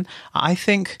nomination. I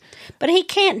think, but he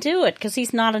can't do it because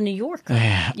he's not a New Yorker. You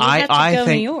have to I go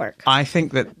think, New York. I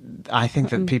think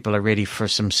that people are ready for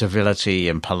some civility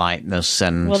and politeness,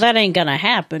 and Well, that ain't gonna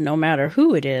happen, no matter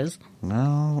who it is.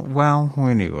 well,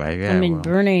 anyway, yeah. I mean,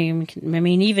 Bernie. I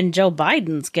mean, even Joe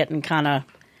Biden's getting kind of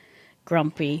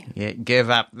grumpy. Yeah, give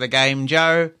up the game,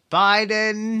 Joe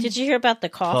Biden. Did you hear about the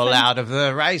coffin? Pull out of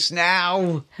the race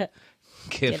now.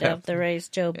 Get up the race,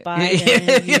 Joe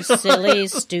Biden. You silly,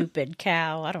 stupid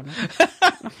cow. I don't know.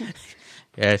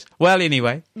 Yes. Well,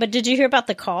 anyway. But did you hear about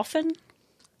the coffin?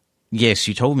 Yes,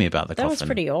 you told me about the That coffin. was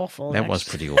pretty awful. That was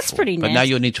actually. pretty awful. That's pretty But nasty. now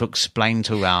you'll need to explain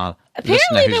to our Apparently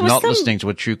listener there who's was not some- listening to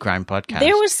a true crime podcast.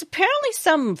 There was apparently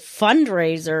some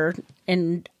fundraiser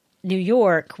in New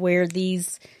York where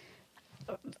these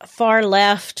far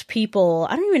left people,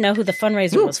 I don't even know who the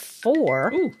fundraiser was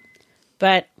for,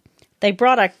 but they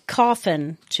brought a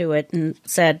coffin to it and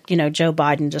said, Joe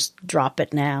Biden, just drop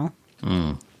it now.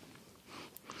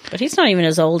 But he's not even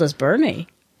as old as Bernie.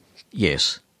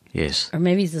 Yes. Or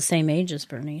maybe he's the same age as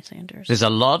Bernie Sanders. There's a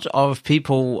lot of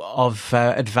people of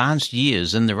advanced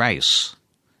years in the race.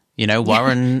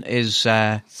 Warren is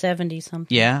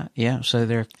 70-something. Yeah. So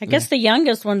they're. I guess the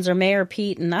youngest ones are Mayor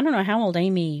Pete, and I don't know how old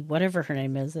Amy, whatever her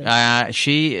name is.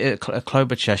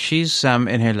 Klobuchar, she's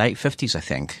in her late 50s, I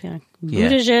think. Yeah.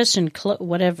 Buttigieg and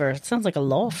whatever. It sounds like a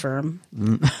law firm.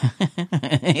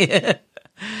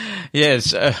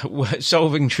 Yes,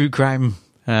 solving true crime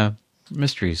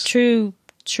mysteries. True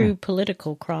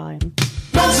political crime.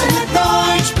 President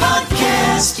Large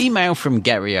Podcast. Email from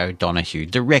Gary O'Donoghue,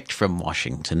 direct from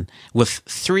Washington, with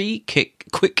 3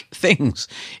 quick things.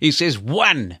 He says,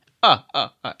 1.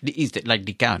 He's like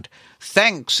the count.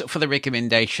 Thanks for the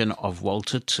recommendation of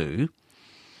Walter 2.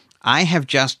 I have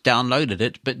just downloaded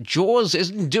it, but JAWS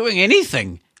isn't doing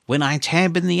anything when I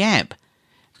tab in the app.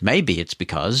 Maybe it's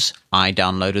because I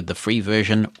downloaded the free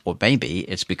version, or maybe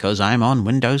it's because I'm on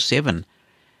Windows 7.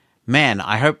 Man,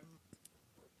 I hope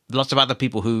lots of other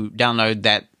people who download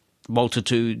that Walter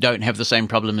 2 don't have the same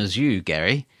problem as you,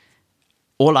 Gary.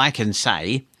 All I can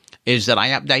say is that I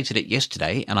updated it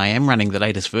yesterday, and I am running the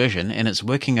latest version, and it's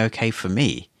working okay for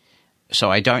me.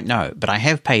 So I don't know, but I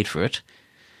have paid for it.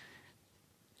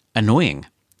 Annoying.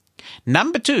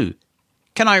 Number 2.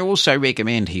 Can I also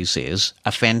recommend, he says,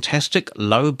 a fantastic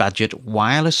low-budget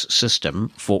wireless system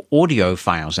for audio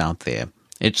files out there.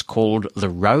 It's called the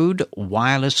Rode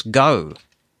Wireless Go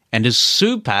and is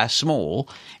super small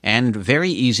and very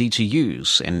easy to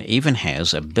use, and even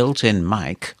has a built-in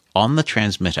mic on the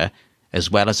transmitter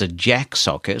as well as a jack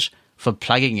socket for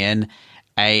plugging in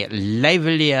a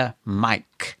lavalier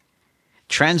mic.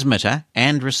 Transmitter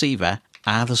and receiver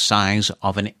are the size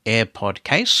of an AirPod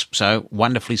case, so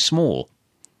wonderfully small.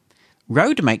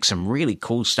 Rode makes some really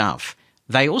cool stuff.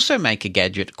 They also make a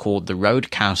gadget called the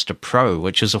Rodecaster Pro,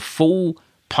 which is a full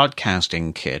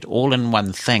podcasting kit, all in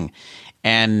one thing.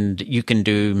 And you can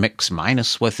do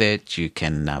mix-minus with it. You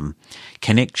can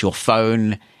connect your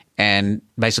phone and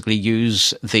basically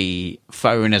use the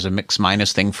phone as a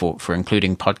mix-minus thing for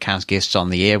including podcast guests on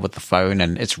the air with the phone.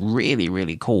 And it's really,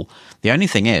 really cool. The only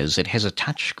thing is it has a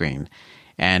touch screen.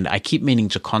 And I keep meaning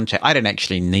to contact... I don't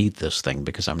actually need this thing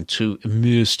because I'm too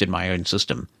immersed in my own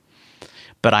system.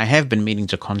 But I have been meaning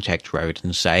to contact Rode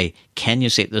and say, can you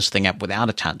set this thing up without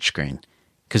a touchscreen?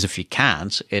 Because if you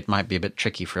can't, it might be a bit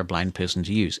tricky for a blind person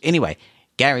to use. Anyway,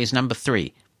 Gary's number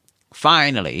 3.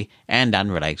 Finally, and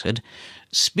unrelated,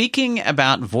 Speaking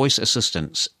about voice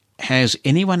assistants, has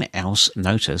anyone else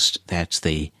noticed that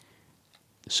the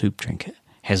soup drinker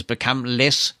has become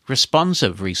less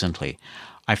responsive recently?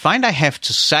 I find I have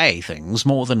to say things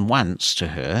more than once to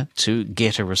her to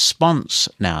get a response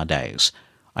nowadays.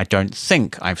 I don't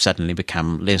think I've suddenly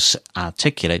become less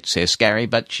articulate, says Gary,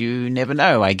 but you never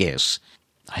know, I guess.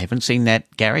 I haven't seen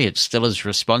that, Gary. It's still as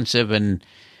responsive and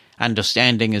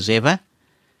understanding as ever.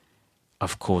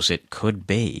 Of course, it could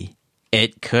be.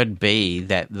 It could be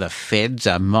that the feds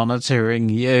are monitoring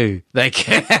you. They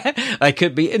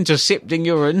could be intercepting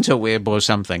your interweb or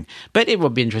something. But it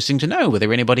would be interesting to know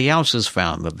whether anybody else has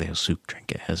found that their soup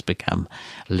drinker has become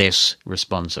less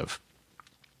responsive.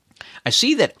 I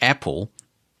see that Apple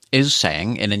is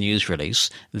saying in a news release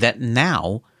that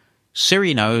now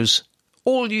Siri knows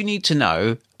all you need to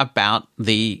know about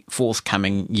the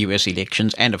forthcoming US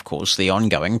elections and, of course, the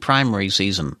ongoing primary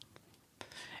season.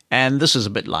 And this is a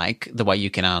bit like the way you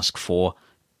can ask for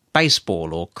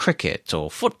baseball or cricket or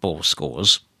football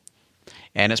scores,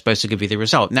 and it's supposed to give you the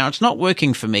result. Now, it's not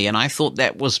working for me, and I thought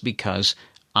that was because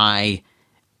I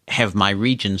have my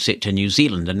region set to New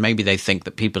Zealand, and maybe they think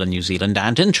that people in New Zealand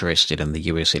aren't interested in the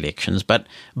US elections, but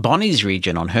Bonnie's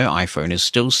region on her iPhone is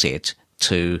still set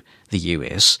to the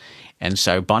US, and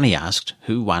so Bonnie asked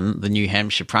who won the New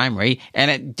Hampshire primary,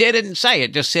 and it didn't say.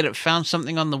 It just said it found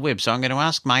something on the web. So I'm going to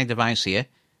ask my device here,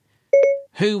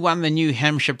 who won the New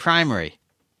Hampshire primary?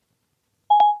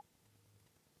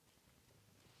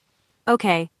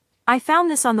 Okay, I found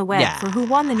this on the web for who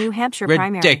won the New Hampshire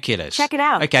primary. Ridiculous. Check it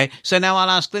out. Okay, so now I'll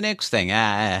ask the next thing.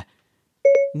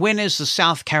 When is the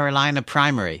South Carolina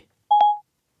primary?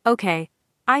 Okay,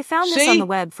 I found this on the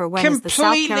web for when is the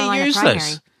South Carolina primary.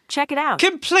 Check it out.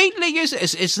 Completely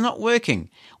useless. It's not working.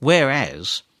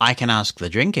 Whereas I can ask the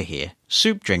drinker here,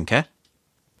 soup drinker,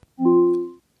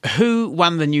 who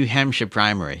won the New Hampshire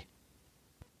primary?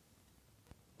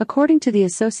 According to the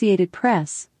Associated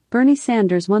Press, Bernie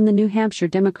Sanders won the New Hampshire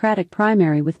Democratic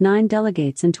primary with 9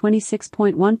 delegates and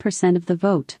 26.1% of the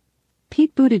vote.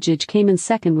 Pete Buttigieg came in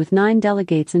second with 9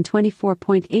 delegates and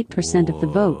 24.8% of the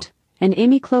vote, and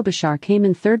Amy Klobuchar came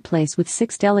in third place with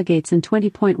 6 delegates and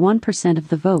 20.1% of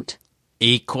the vote.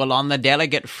 Equal on the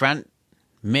delegate front,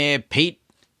 Mayor Pete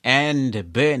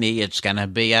and Bernie. It's going to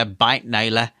be a bite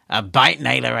nailer,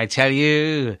 I tell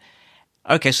you.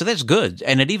 Okay, so that's good.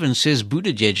 And it even says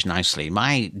Buttigieg nicely.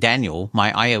 My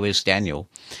iOS Daniel,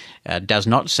 does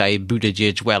not say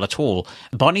Buttigieg well at all.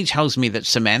 Bonnie tells me that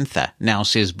Samantha now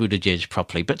says Buttigieg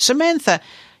properly. But Samantha,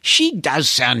 she does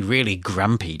sound really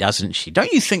grumpy, doesn't she?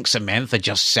 Don't you think Samantha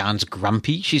just sounds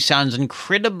grumpy? She sounds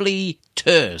incredibly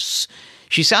terse.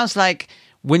 She sounds like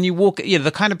when you walk,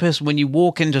 the kind of person when you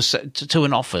walk into to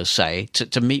an office, say,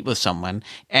 to meet with someone,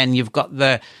 and you've got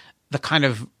the kind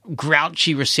of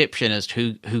grouchy receptionist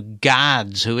who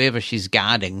guards whoever she's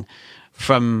guarding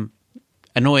from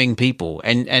annoying people.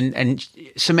 And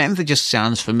Samantha just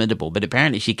sounds formidable, but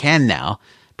apparently she can now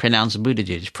pronounce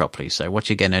Buttigieg properly. So what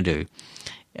you going to do?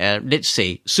 Let's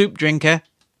see. Soup drinker,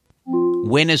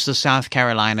 when is the South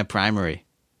Carolina primary?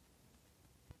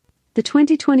 The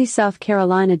 2020 South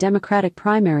Carolina Democratic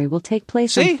primary will take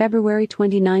place on February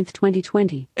 29th,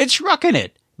 2020. It's rocking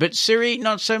it. But Siri,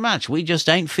 not so much. We just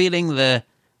ain't feeling the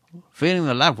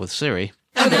love with Siri.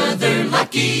 Another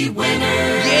lucky winner.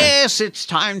 Yes, it's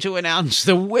time to announce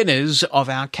the winners of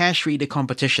our Cash Reader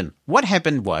competition. What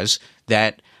happened was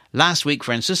that last week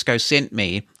Francisco sent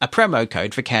me a promo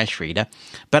code for Cash Reader,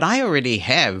 but I already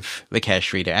have the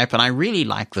Cash Reader app, and I really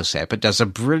like this app. It does a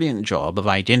brilliant job of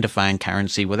identifying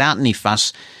currency without any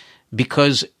fuss,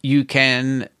 because you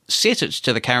can set it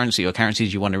to the currency or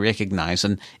currencies you want to recognize,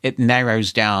 and it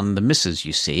narrows down the misses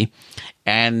you see.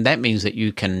 And that means that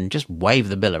you can just wave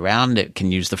the bill around. It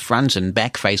can use the front and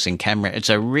back facing camera. It's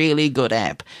a really good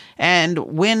app. And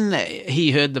when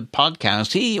he heard the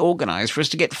podcast, he organized for us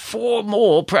to get 4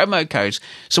 more promo codes.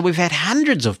 So we've had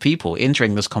hundreds of people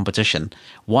entering this competition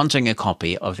wanting a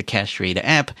copy of the Cash Reader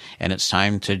app, and it's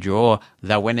time to draw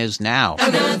the winners now.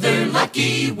 Another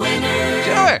lucky winner.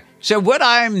 Sure. So what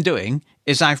I'm doing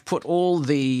is I've put all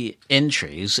the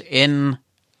entries in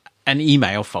an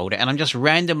email folder, and I'm just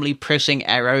randomly pressing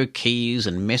arrow keys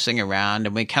and messing around,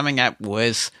 and we're coming up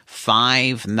with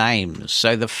 5 names.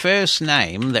 So the first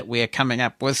name that we're coming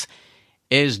up with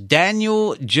is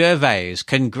Daniel Gervais.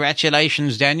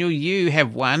 Congratulations, Daniel. You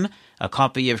have won a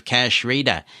copy of Cash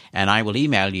Reader, and I will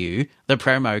email you the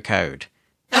promo code.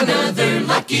 Another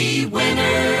lucky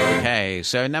winner. Okay,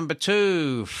 so number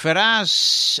 2,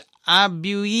 Firas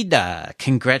Abuida.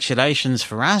 Congratulations,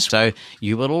 Firas. So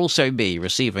you will also be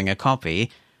receiving a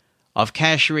copy of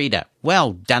Cash Reader.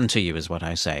 Well done to you is what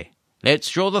I say.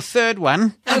 Let's draw the third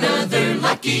one. Another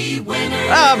lucky winner.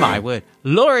 Oh, my word.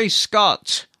 Laurie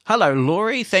Scott. Hello,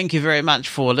 Laurie. Thank you very much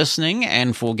for listening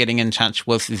and for getting in touch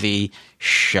with the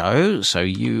show. So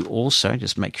you also,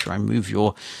 just make sure I move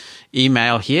your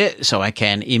email here so I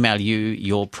can email you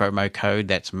your promo code.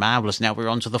 That's marvelous. Now we're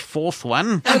on to the fourth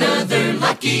one. Another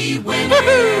lucky winner.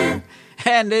 Woo-hoo!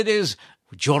 And it is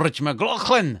George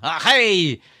McLaughlin.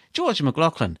 Hey, George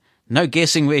McLaughlin. No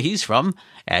guessing where he's from.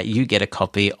 You get a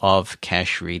copy of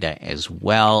Cash Reader as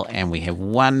well. And we have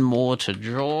one more to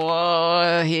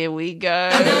draw. Here we go.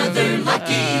 Another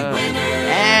lucky winner.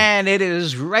 And it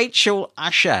is Rachel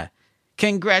Usher.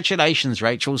 Congratulations,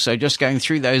 Rachel. So just going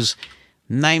through those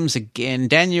names again.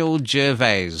 Daniel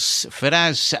Gervais,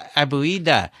 Firaz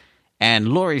Abuida, and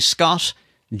Laurie Scott,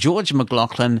 George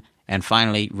McLaughlin, and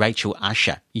finally Rachel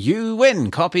Usher. You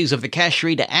win copies of the Cash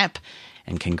Reader app.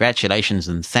 And congratulations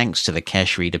and thanks to the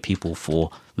Cash Reader people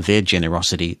for their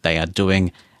generosity. They are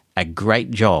doing a great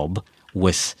job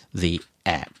with the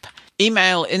app.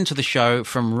 Email into the show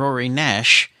from Rory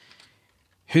Nash,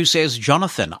 who says,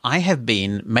 Jonathan, I have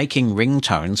been making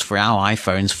ringtones for our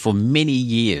iPhones for many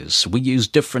years. We use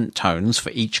different tones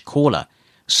for each caller.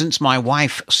 Since my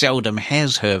wife seldom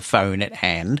has her phone at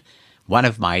hand, one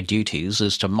of my duties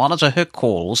is to monitor her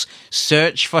calls,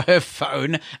 search for her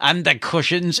phone under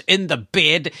cushions, in the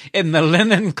bed, in the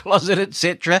linen closet,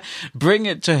 etc., bring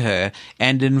it to her,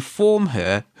 and inform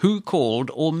her who called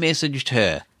or messaged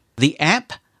her. The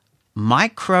app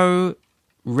Micro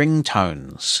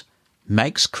Ringtones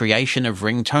makes creation of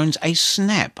ringtones a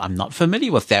snap. I'm not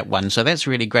familiar with that one, so that's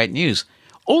really great news.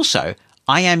 Also,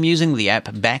 I am using the app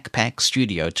Backpack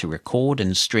Studio to record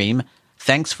and stream.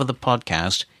 Thanks for the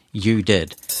podcast. You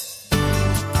did.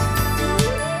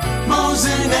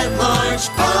 Mosen at Large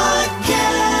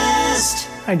Podcast.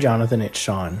 Hi, Jonathan. It's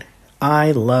Sean.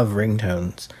 I love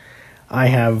ringtones. I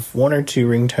have one or two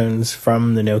ringtones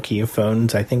from the Nokia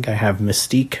phones. I think I have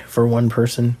Mystique for one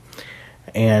person.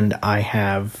 And I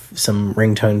have some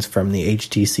ringtones from the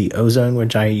HTC Ozone,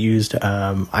 which I used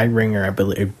iRinger, I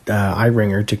believe,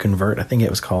 iRinger to convert, I think it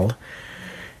was called.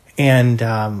 And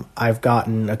I've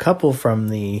gotten a couple from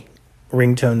the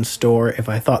ringtone store if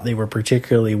I thought they were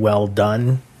particularly well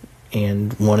done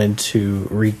and wanted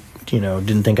to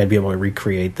didn't think I'd be able to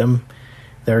recreate them.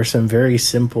 There are some very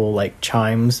simple like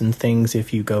chimes and things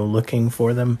if you go looking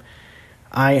for them.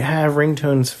 I have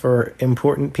ringtones for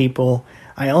important people.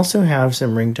 I also have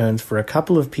some ringtones for a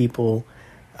couple of people,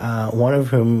 one of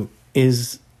whom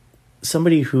is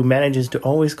somebody who manages to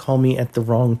always call me at the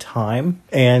wrong time,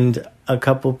 and a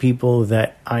couple people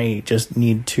that I just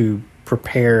need to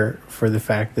prepare for the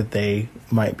fact that they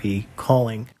might be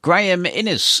calling. Graham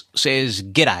Innes says,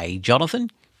 G'day, Jonathan.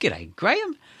 G'day,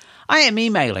 Graham. I am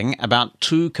emailing about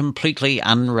two completely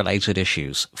unrelated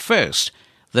issues. First,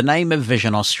 the name of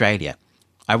Vision Australia.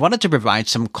 I wanted to provide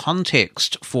some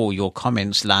context for your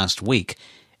comments last week,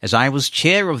 as I was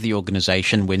chair of the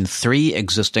organisation when 3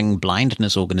 existing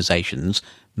blindness organisations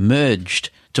merged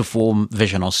to form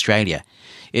Vision Australia.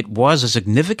 It was a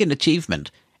significant achievement,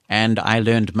 and I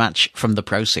learned much from the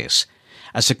process.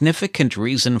 A significant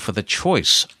reason for the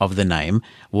choice of the name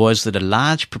was that a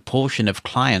large proportion of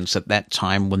clients at that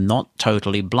time were not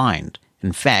totally blind.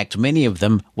 In fact, many of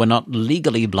them were not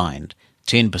legally blind,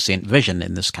 10% vision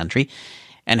in this country,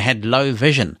 and had low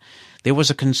vision. There was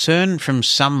a concern from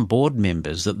some board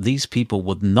members that these people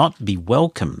would not be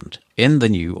welcomed in the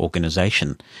new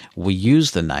organisation. We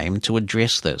used the name to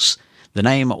address this. The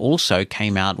name also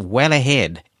came out well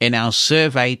ahead in our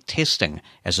survey testing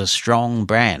as a strong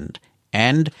brand,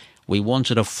 and we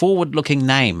wanted a forward-looking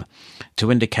name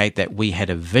to indicate that we had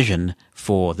a vision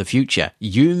for the future.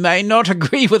 You may not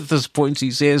agree with this point,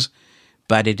 he says,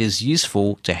 but it is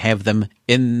useful to have them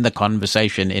in the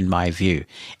conversation, in my view.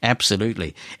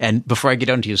 Absolutely. And before I get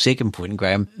on to your second point,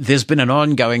 Graham, there's been an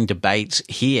ongoing debate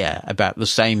here about the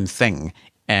same thing,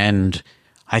 and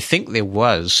I think there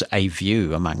was a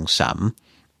view among some,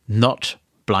 not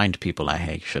blind people,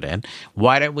 I should add.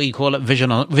 Why don't we call it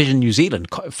Vision New Zealand?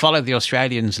 Follow the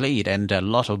Australians' lead. And a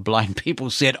lot of blind people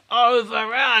said, over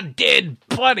our dead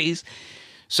bodies.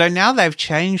 So now they've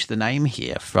changed the name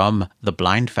here from the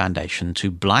Blind Foundation to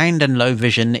Blind and Low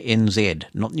Vision NZ.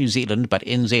 Not New Zealand, but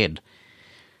NZ.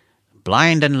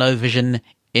 Blind and Low Vision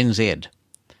NZ.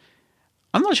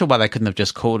 I'm not sure why they couldn't have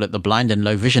just called it the Blind and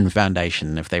Low Vision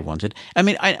Foundation if they wanted. I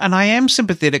mean, I am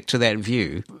sympathetic to that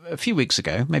view. A few weeks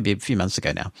ago, maybe a few months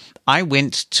ago now, I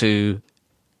went to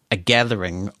a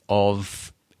gathering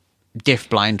of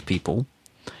deaf-blind people,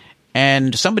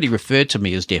 And somebody referred to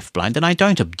me as deafblind, and I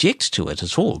don't object to it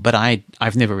at all, but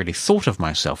I've never really thought of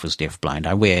myself as deafblind.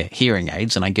 I wear hearing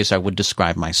aids, and I guess I would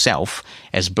describe myself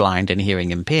as blind and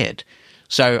hearing impaired.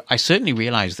 So I certainly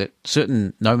realize that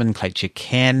certain nomenclature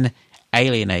can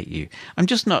alienate you. I'm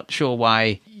just not sure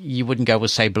why you wouldn't go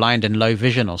with, say, Blind and Low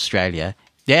Vision Australia.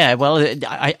 Yeah, well,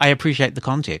 I appreciate the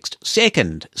context.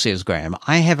 Second, says Graham,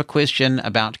 I have a question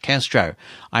about Castro.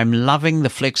 I'm loving the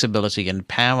flexibility and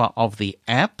power of the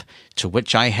app, to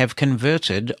which I have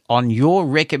converted on your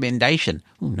recommendation.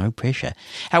 Ooh, no pressure.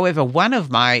 However, one of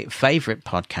my favourite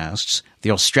podcasts,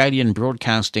 the Australian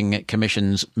Broadcasting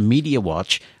Commission's Media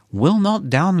Watch, will not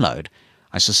download.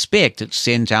 I suspect it's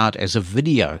sent out as a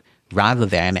video rather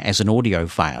than as an audio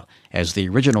file, as the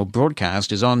original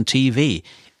broadcast is on TV.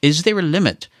 Is there a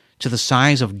limit to the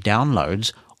size of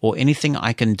downloads or anything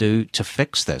I can do to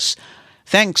fix this?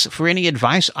 Thanks for any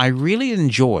advice. I really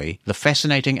enjoy the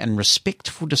fascinating and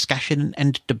respectful discussion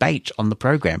and debate on the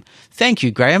program. Thank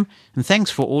you, Graham, and thanks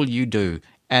for all you do.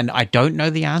 And I don't know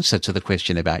the answer to the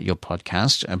question about your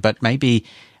podcast, but maybe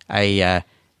a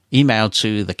email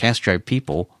to the Castro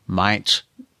people might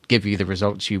give you the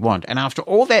results you want. And after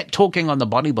all that talking on the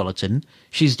Body Bulletin,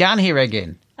 she's down here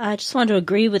again. I just want to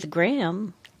agree with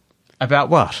Graham. About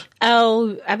what?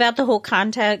 Oh, about the whole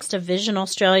context of Vision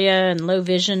Australia and Low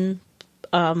Vision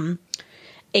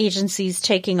agencies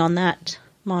taking on that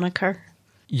moniker.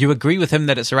 You agree with him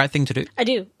that it's the right thing to do? I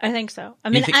do. I think so. I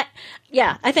mean,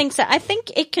 I think so. I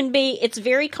think it's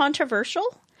very controversial.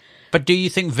 But do you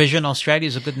think Vision Australia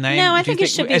is a good name? No, I think it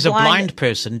should be as blind. A blind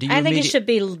person, do you I think it should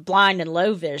be Blind and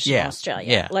Low Vision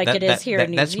Australia, it is here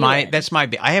in New Zealand. That's my.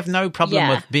 I have no problem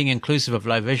with being inclusive of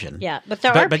low vision. Yeah, but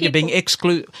there are people. You're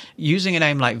being using a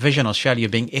name like Vision Australia, you're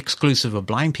being exclusive of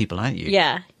blind people, aren't you?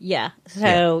 Yeah.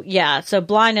 So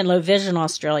Blind and Low Vision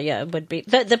Australia would be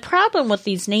the problem with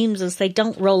these names is they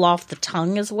don't roll off the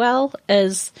tongue as well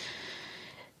as.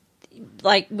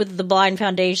 Like with the Blind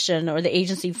Foundation or the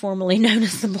agency formerly known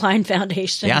as the Blind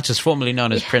Foundation. The artist formerly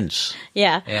known as Prince.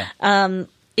 Yeah.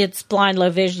 It's Blind Low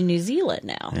Vision New Zealand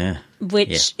now,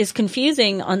 which is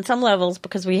confusing on some levels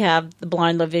because we have the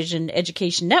Blind Low Vision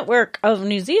Education Network of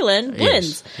New Zealand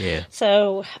wins. Yeah.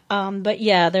 So, but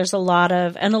yeah, there's a lot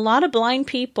of blind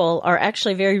people are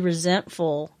actually very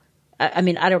resentful. I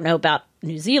mean, I don't know about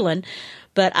New Zealand,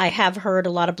 but I have heard a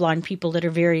lot of blind people that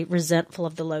are very resentful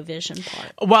of the low vision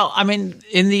part. Well, I mean,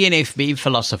 in the NFB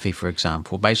philosophy, for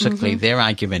example, basically their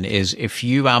argument is if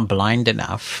you are blind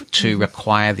enough to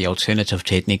require the alternative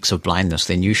techniques of blindness,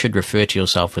 then you should refer to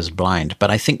yourself as blind.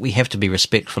 But I think we have to be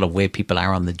respectful of where people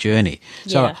are on the journey.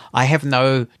 So I have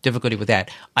no difficulty with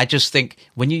that. I just think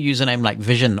when you use a name like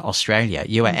Vision Australia,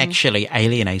 you are actually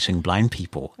alienating blind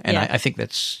people. And I think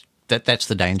that's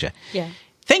the danger. Yeah.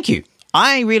 Thank you.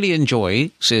 I really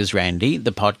enjoy, says Randy,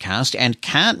 the podcast and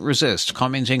can't resist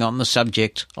commenting on the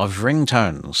subject of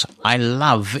ringtones. I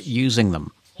love using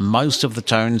them. Most of the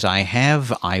tones I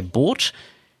have, I bought,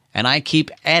 and I keep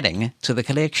adding to the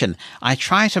collection. I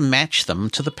try to match them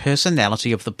to the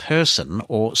personality of the person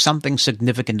or something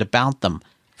significant about them.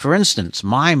 For instance,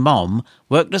 my mom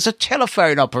worked as a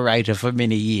telephone operator for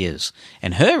many years,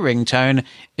 and her ringtone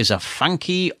is a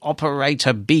funky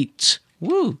operator beat.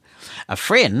 Woo! A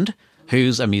friend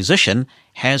who's a musician,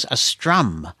 has a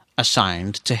strum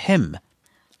assigned to him.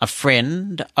 A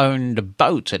friend owned a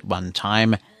boat at one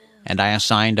time, and I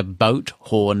assigned a boat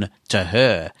horn to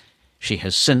her. She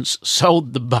has since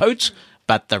sold the boat,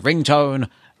 but the ringtone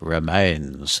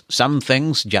remains. Some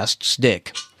things just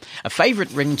stick. A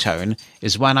favourite ringtone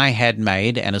is one I had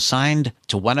made and assigned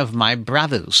to one of my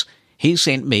brothers. He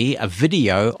sent me a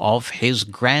video of his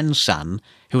grandson,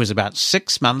 who was about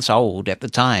 6 months old at the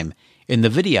time. In the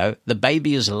video, the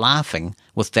baby is laughing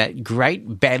with that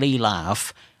great belly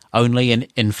laugh only an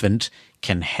infant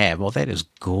can have. Well, that is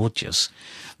gorgeous.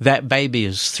 That baby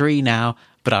is 3 now,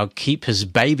 but I'll keep his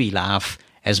baby laugh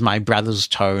as my brother's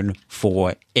tone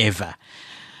forever.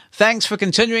 Thanks for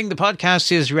continuing the podcast,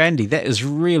 says Randy. That is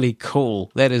really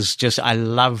cool. That is just, I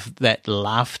love that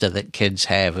laughter that kids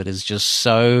have. It is just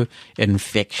so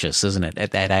infectious, isn't it,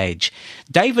 at that age?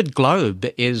 David Globe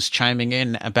is chiming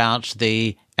in about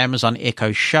the Amazon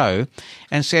Echo Show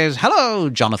and says, hello,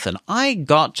 Jonathan. I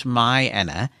got my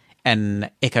Anna an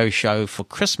Echo Show for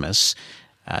Christmas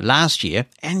last year,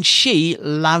 and she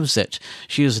loves it.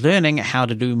 She is learning how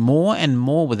to do more and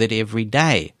more with it every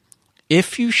day.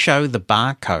 If you show the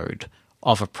barcode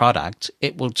of a product,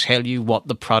 it will tell you what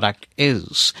the product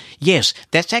is. Yes,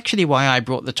 that's actually why I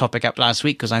brought the topic up last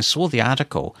week, because I saw the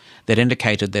article that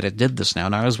indicated that it did this now,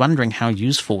 and I was wondering how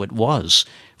useful it was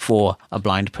for a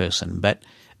blind person. But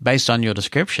based on your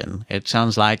description, it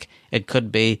sounds like it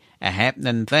could be a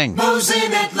happening thing.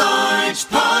 Mosen at Large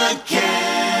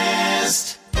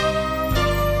Podcast.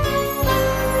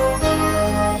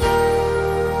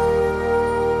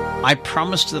 I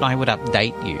promised that I would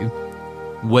update you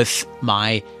with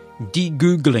my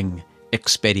de-Googling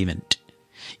experiment.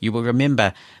 You will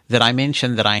remember that I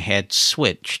mentioned that I had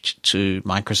switched to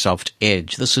Microsoft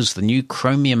Edge. This is the new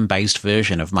Chromium-based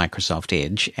version of Microsoft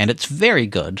Edge, and it's very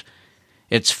good.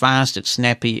 It's fast, it's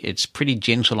snappy, it's pretty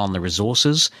gentle on the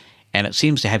resources, and it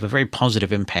seems to have a very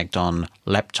positive impact on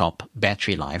laptop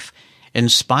battery life.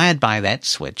 Inspired by that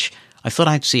switch, I thought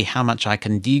I'd see how much I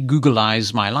can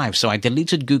de-Googleize my life. So I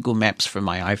deleted Google Maps from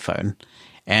my iPhone,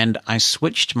 and I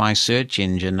switched my search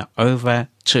engine over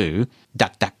to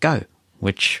DuckDuckGo,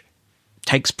 which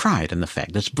takes pride in the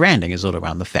fact, its branding is all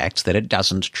around the fact that it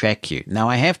doesn't track you. Now,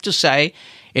 I have to say,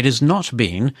 it has not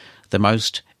been the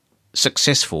most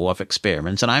successful of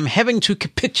experiments, and I'm having to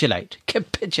capitulate.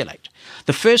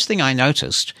 The first thing I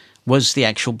noticed was the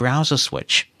actual browser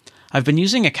switch. I've been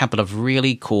using a couple of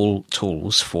really cool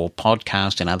tools for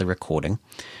podcast and other recording.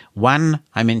 One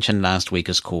I mentioned last week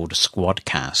is called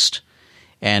Squadcast,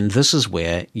 and this is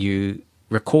where you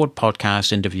record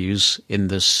podcast interviews in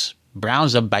this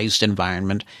browser-based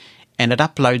environment, and it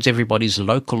uploads everybody's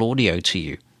local audio to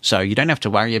you. So you don't have to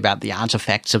worry about the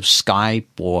artifacts of Skype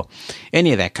or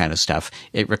any of that kind of stuff.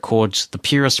 It records the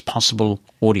purest possible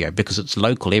audio because it's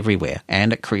local everywhere,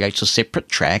 and it creates a separate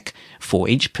track for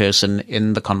each person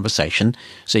in the conversation,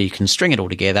 so you can string it all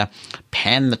together,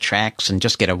 pan the tracks, and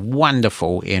just get a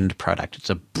wonderful end product. It's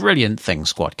a brilliant thing,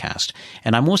 Squadcast.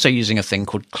 And I'm also using a thing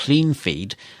called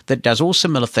CleanFeed that does all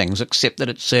similar things, except that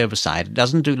it's server-side. It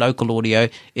doesn't do local audio.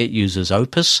 It uses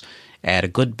Opus at a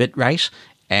good bit rate,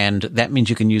 and that means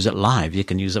you can use it live. You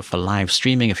can use it for live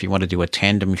streaming if you want to do a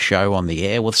tandem show on the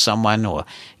air with someone, or,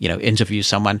 interview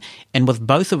someone. And with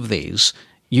both of these,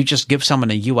 you just give someone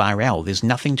a URL. There's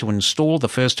nothing to install. The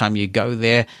first time you go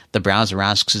there, the browser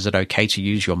asks, is it okay to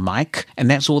use your mic? And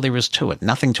that's all there is to it.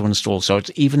 Nothing to install. So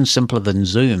it's even simpler than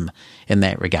Zoom in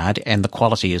that regard, and the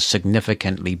quality is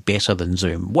significantly better than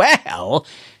Zoom. Well,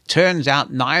 turns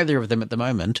out neither of them at the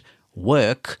moment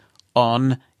work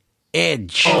on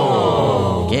Edge.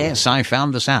 Oh. Yes, I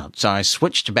found this out. So I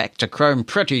switched back to Chrome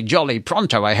pretty jolly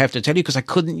pronto, I have to tell you, because I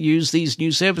couldn't use these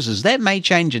new services. That may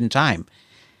change in time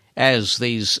as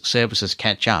these services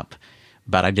catch up,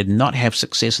 but I did not have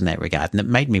success in that regard, and it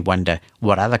made me wonder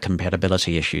what other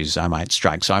compatibility issues I might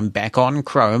strike. So I'm back on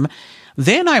Chrome.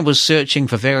 Then I was searching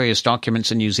for various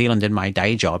documents in New Zealand in my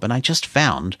day job, and I just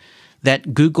found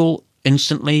that Google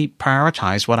instantly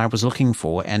prioritized what I was looking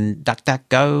for, and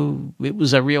DuckDuckGo, it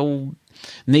was a real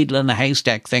needle in a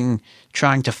haystack thing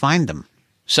trying to find them.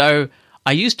 So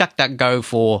I use DuckDuckGo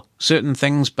for certain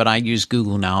things, but I use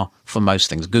Google now for most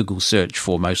things, Google search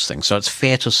for most things. So it's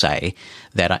fair to say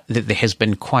that there has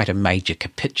been quite a major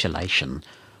capitulation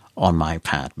on my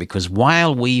part, because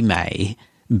while we may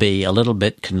be a little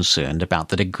bit concerned about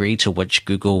the degree to which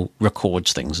Google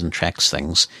records things and tracks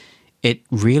things, it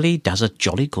really does a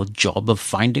jolly good job of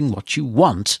finding what you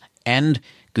want, and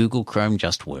Google Chrome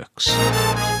just works.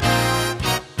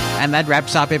 And that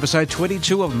wraps up episode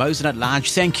 22 of Mosen at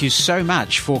Large. Thank you so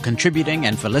much for contributing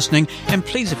and for listening. And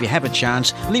please, if you have a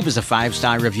chance, leave us a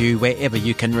 5-star review wherever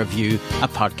you can review a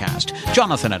podcast.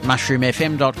 Jonathan at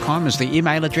mushroomfm.com is the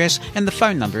email address, and the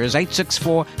phone number is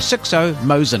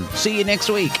 864-60-MOSEN. See you next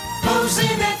week. Mosen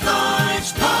at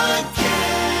Large Podcast.